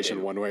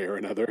information one way or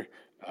another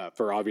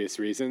for obvious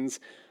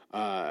reasons.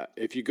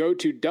 If you go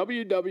to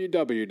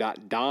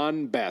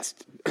www.donbest,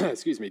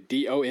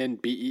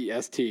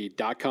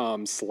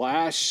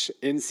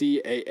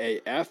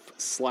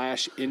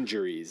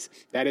 donbest.com/NCAAF/injuries,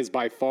 that is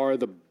by far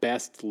the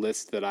best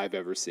list that I've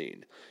ever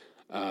seen.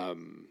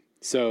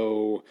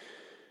 So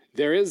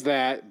there is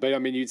that,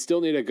 but you'd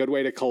still need a good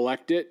way to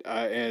collect it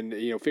and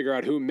figure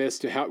out who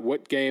missed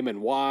what game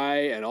and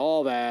why and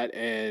all that.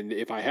 And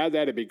if I had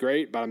that, it'd be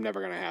great, but I'm never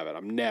going to have it.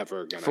 I'm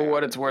never going to. For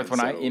what it's worth, when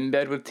I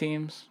embed with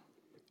teams,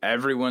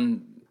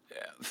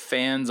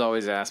 fans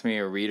always ask me,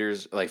 or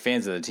readers, like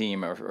fans of the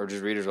team, or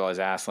just readers will always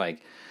ask,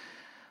 like,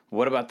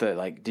 what about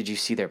did you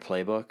see their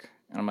playbook?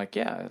 And I'm like,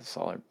 yeah,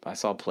 I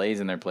saw plays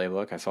in their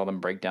playbook. I saw them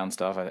break down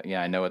stuff.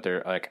 I know what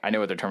their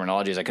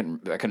terminology is. I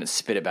couldn't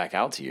spit it back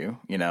out to you,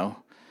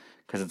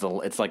 because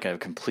it's like a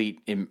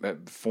complete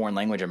foreign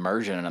language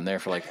immersion, and I'm there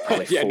for like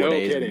probably 4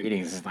 days of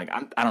meetings. It's like I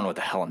don't know what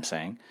the hell I'm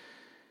saying.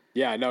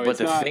 Yeah, no,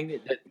 but it's thing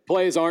that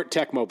plays aren't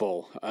Tecmo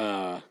Bowl.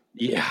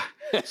 Yeah.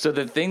 So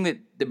but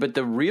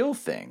the real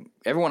thing,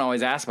 everyone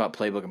always asks about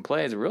playbook and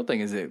plays. The real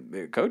thing is that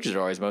the coaches are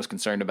always most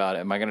concerned about,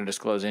 am I going to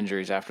disclose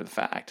injuries after the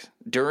fact?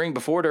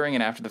 Before, during,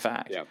 and after the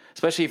fact. Yeah.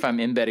 Especially if I'm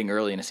embedding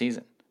early in a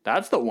season.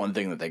 That's the one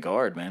thing that they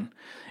guard, man.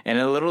 And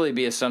it'll literally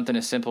be something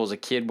as simple as a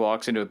kid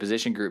walks into a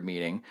position group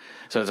meeting.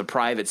 So it's a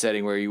private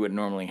setting where you wouldn't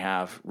normally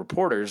have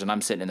reporters, and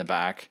I'm sitting in the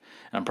back,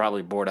 and I'm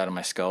probably bored out of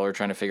my skull or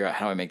trying to figure out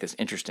how I make this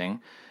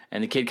interesting.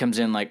 And the kid comes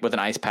in like with an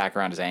ice pack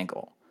around his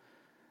ankle.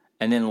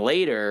 And then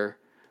later,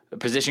 the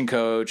position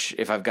coach,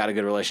 if I've got a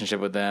good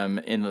relationship with them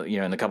in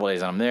the couple of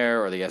days I'm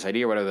there, or the SID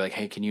or whatever, they're like,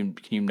 hey, can you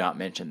not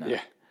mention that?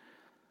 Yeah.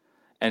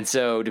 And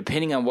so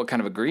depending on what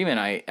kind of agreement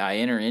I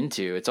enter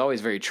into, it's always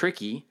very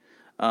tricky.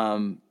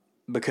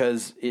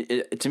 Because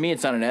to me,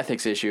 it's not an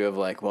ethics issue of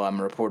like, well, I'm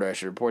a reporter, I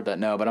should report that.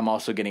 No, but I'm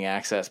also getting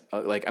access,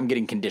 like I'm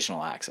getting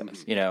conditional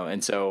access,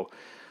 and so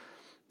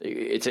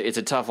it's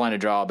a tough line to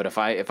draw. But if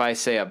I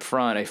say up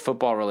front a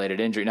football related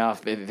injury, now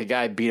if the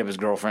guy beat up his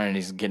girlfriend and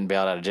he's getting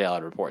bailed out of jail,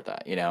 I'd report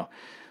that,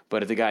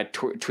 But if the guy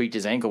tweaked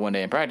his ankle one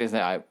day in practice,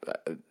 and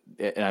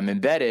I'm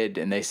embedded,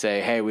 and they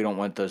say, hey, we don't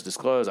want those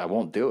disclosed, I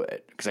won't do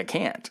it because I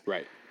can't.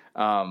 Right.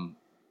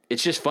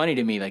 It's just funny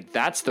to me, like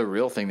that's the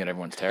real thing that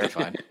everyone's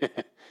terrified.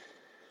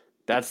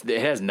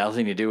 It has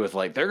nothing to do with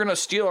like they're gonna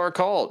steal our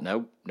call.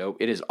 Nope.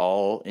 It is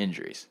all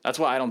injuries. That's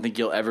why I don't think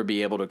you'll ever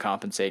be able to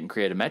compensate and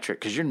create a metric,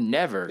 because you're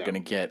never gonna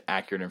get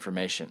accurate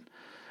information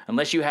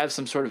unless you have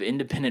some sort of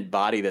independent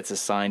body that's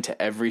assigned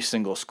to every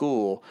single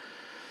school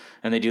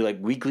and they do like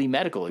weekly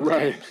medical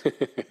exams. Right.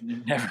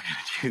 You're never going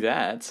to do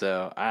that.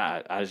 So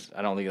I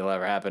don't think it'll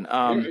ever happen.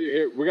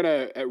 We're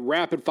going to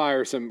rapid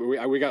fire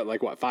we got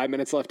like, 5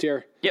 minutes left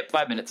here? Yep,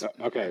 5 minutes.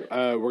 Okay.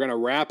 We're going to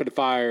rapid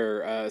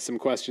fire some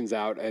questions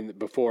out, and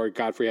before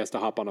Godfrey has to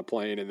hop on a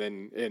plane, and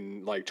then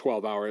in like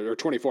 12 hours or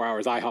 24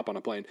 hours, I hop on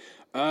a plane.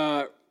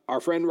 Our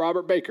friend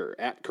Robert Baker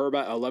at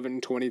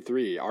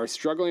Kerbat1123. Are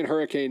struggling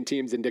Hurricane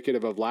teams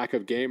indicative of lack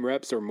of game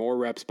reps or more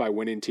reps by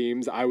winning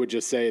teams? I would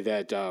just say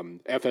that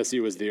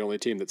FSU was the only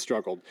team that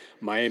struggled.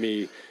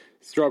 Miami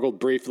struggled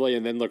briefly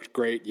and then looked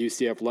great.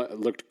 UCF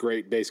looked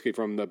great basically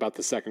from about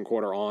the second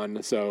quarter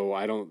on. So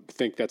I don't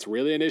think that's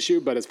really an issue.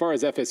 But as far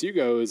as FSU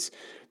goes,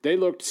 they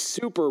looked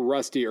super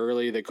rusty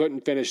early. They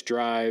couldn't finish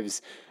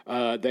drives.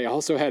 They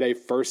also had a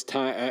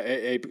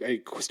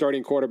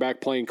starting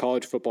quarterback playing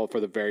college football for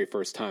the very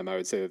first time. I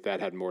would say that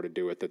had more to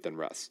do with it than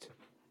rust.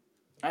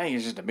 I think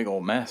it's just a big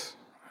old mess.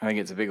 I think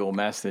it's a big old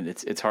mess that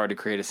it's hard to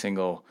create a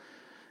single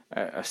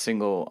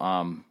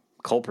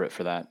culprit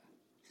for that.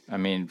 I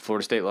mean,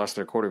 Florida State lost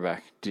their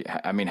quarterback.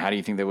 How do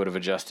you think they would have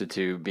adjusted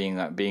to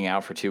being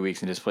out for 2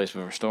 weeks and displaced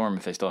with a storm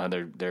if they still had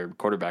their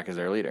quarterback as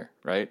their leader,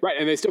 right? Right,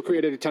 and they still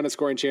created a ton of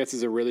scoring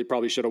chances and really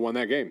probably should have won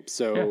that game.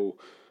 So,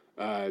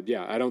 I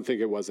don't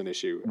think it was an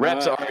issue.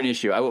 Reps are an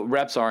issue.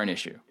 Reps are an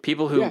issue.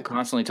 People who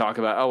constantly talk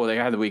about, they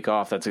had the week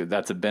off, that's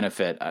a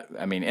benefit.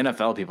 I mean,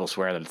 NFL people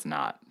swear that it's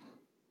not.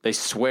 They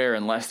swear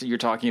unless you're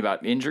talking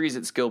about injuries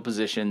at skill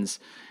positions,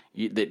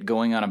 that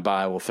going on a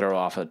bye will throw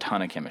off a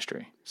ton of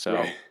chemistry. So.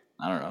 Right.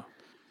 I don't know.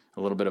 A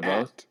little bit of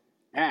both.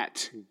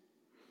 At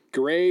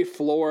Gray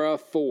Flora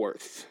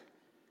 4th.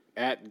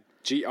 At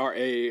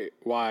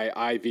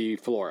GRAYIV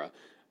Flora.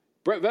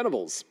 Brent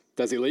Venables.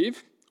 Does he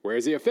leave? Where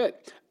is he a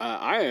fit?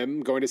 I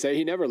am going to say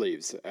he never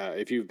leaves.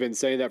 If you've been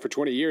saying that for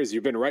 20 years,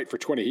 you've been right for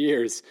 20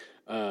 years.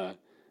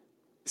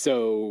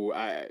 So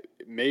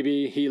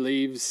maybe he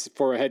leaves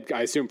for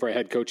I assume for a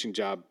head coaching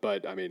job,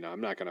 but I mean, I'm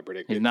not going to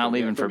predict. He's not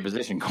leaving for a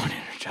position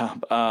coordinator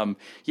job.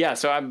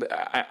 So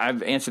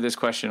I've answered this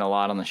question a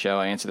lot on the show.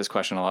 I answer this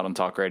question a lot on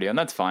talk radio, and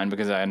that's fine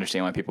because I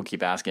understand why people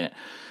keep asking it.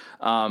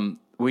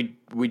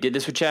 We did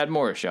this with Chad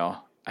Morris,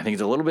 y'all. I think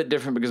it's a little bit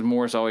different because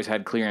Morris always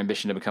had clear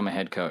ambition to become a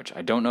head coach.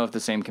 I don't know if the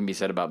same can be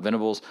said about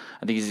Venables.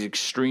 I think he's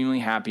extremely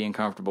happy and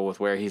comfortable with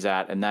where he's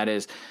at, and that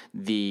is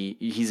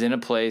he's in a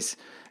place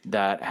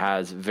that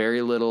has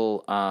very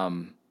little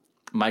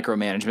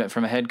micromanagement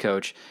from a head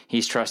coach.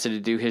 He's trusted to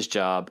do his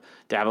job.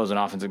 Dabo's an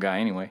offensive guy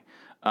anyway.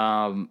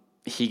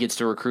 He gets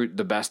to recruit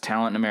the best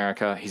talent in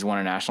America. He's won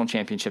a national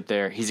championship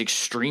there. He's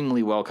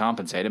extremely well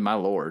compensated. My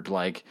Lord,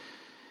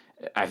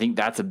 I think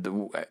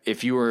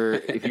if you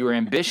were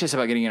ambitious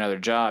about getting another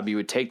job, you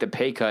would take the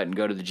pay cut and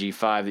go to the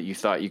G5 that you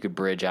thought you could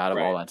bridge out of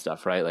all that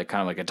stuff, right? Like kind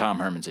of like a Tom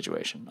Herman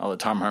situation. Although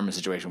Tom Herman's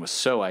situation was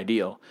so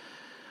ideal.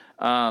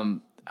 I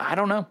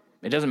don't know.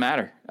 It doesn't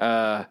matter.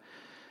 I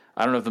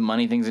don't know if the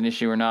money thing's an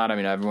issue or not. I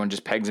mean, everyone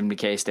just pegs him to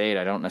K-State.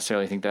 I don't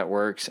necessarily think that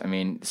works. I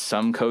mean,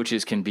 some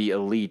coaches can be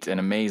elite and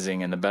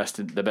amazing and the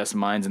best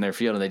minds in their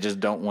field, and they just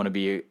don't want to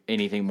be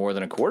anything more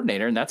than a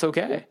coordinator, and that's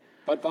okay.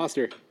 Bud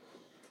Foster.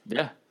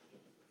 Yeah.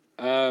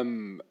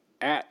 Matthew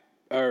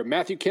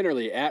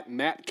Kinnerly at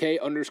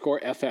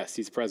MattK_FS.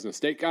 He's a Fresno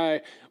State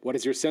guy. What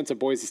is your sense of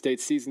Boise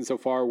State's season so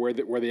far? Were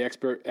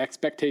the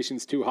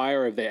expectations too high,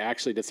 or have they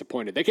actually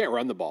disappointed? They can't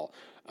run the ball.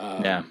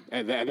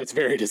 And that's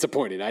very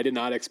disappointing. I did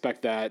not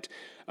expect that.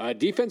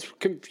 Defense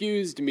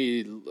confused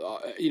me.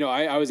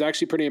 I was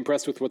actually pretty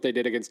impressed with what they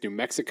did against New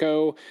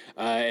Mexico,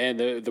 and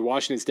the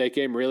Washington State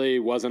game really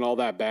wasn't all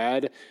that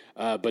bad.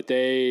 But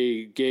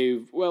they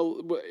gave,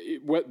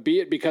 be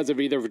it because of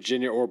either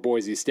Virginia or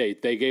Boise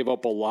State, they gave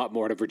up a lot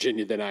more to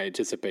Virginia than I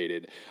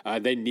anticipated.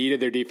 They needed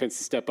their defense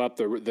to step up.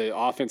 The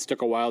offense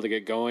took a while to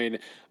get going,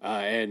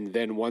 and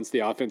then once the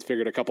offense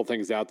figured a couple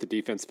things out, the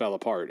defense fell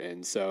apart.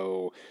 And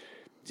so,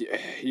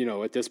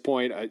 at this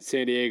point,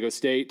 San Diego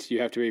State,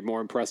 you have to be more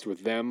impressed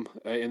with them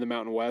in the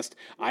Mountain West.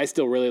 I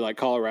still really like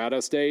Colorado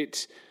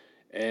State,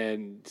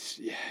 and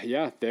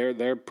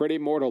they're pretty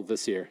mortal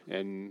this year.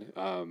 And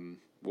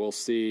we'll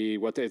see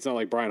it's not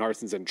like Brian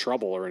Harson's in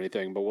trouble or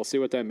anything, but we'll see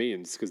what that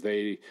means because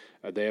they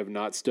have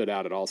not stood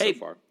out at all so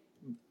far.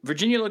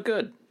 Virginia looked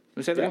good.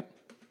 We say that?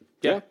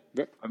 Yeah.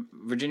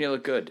 Virginia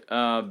looked good.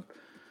 All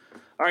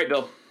right,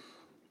 Bill.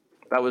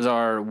 That was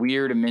our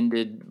weird,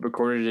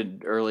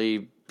 recorded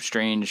early,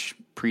 strange,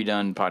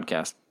 pre-done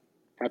podcast.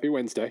 Happy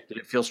Wednesday. Did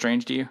it feel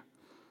strange to you?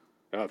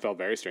 It felt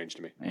very strange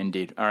to me.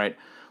 Indeed. All right.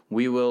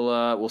 We will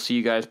we'll see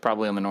you guys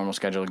probably on the normal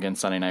schedule again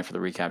Sunday night for the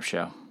recap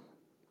show.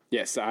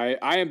 Yes, I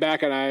am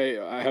back, and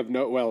I have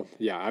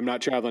I'm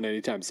not traveling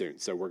anytime soon,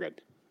 so we're good.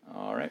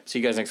 All right. See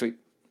you guys next week.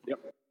 Yep.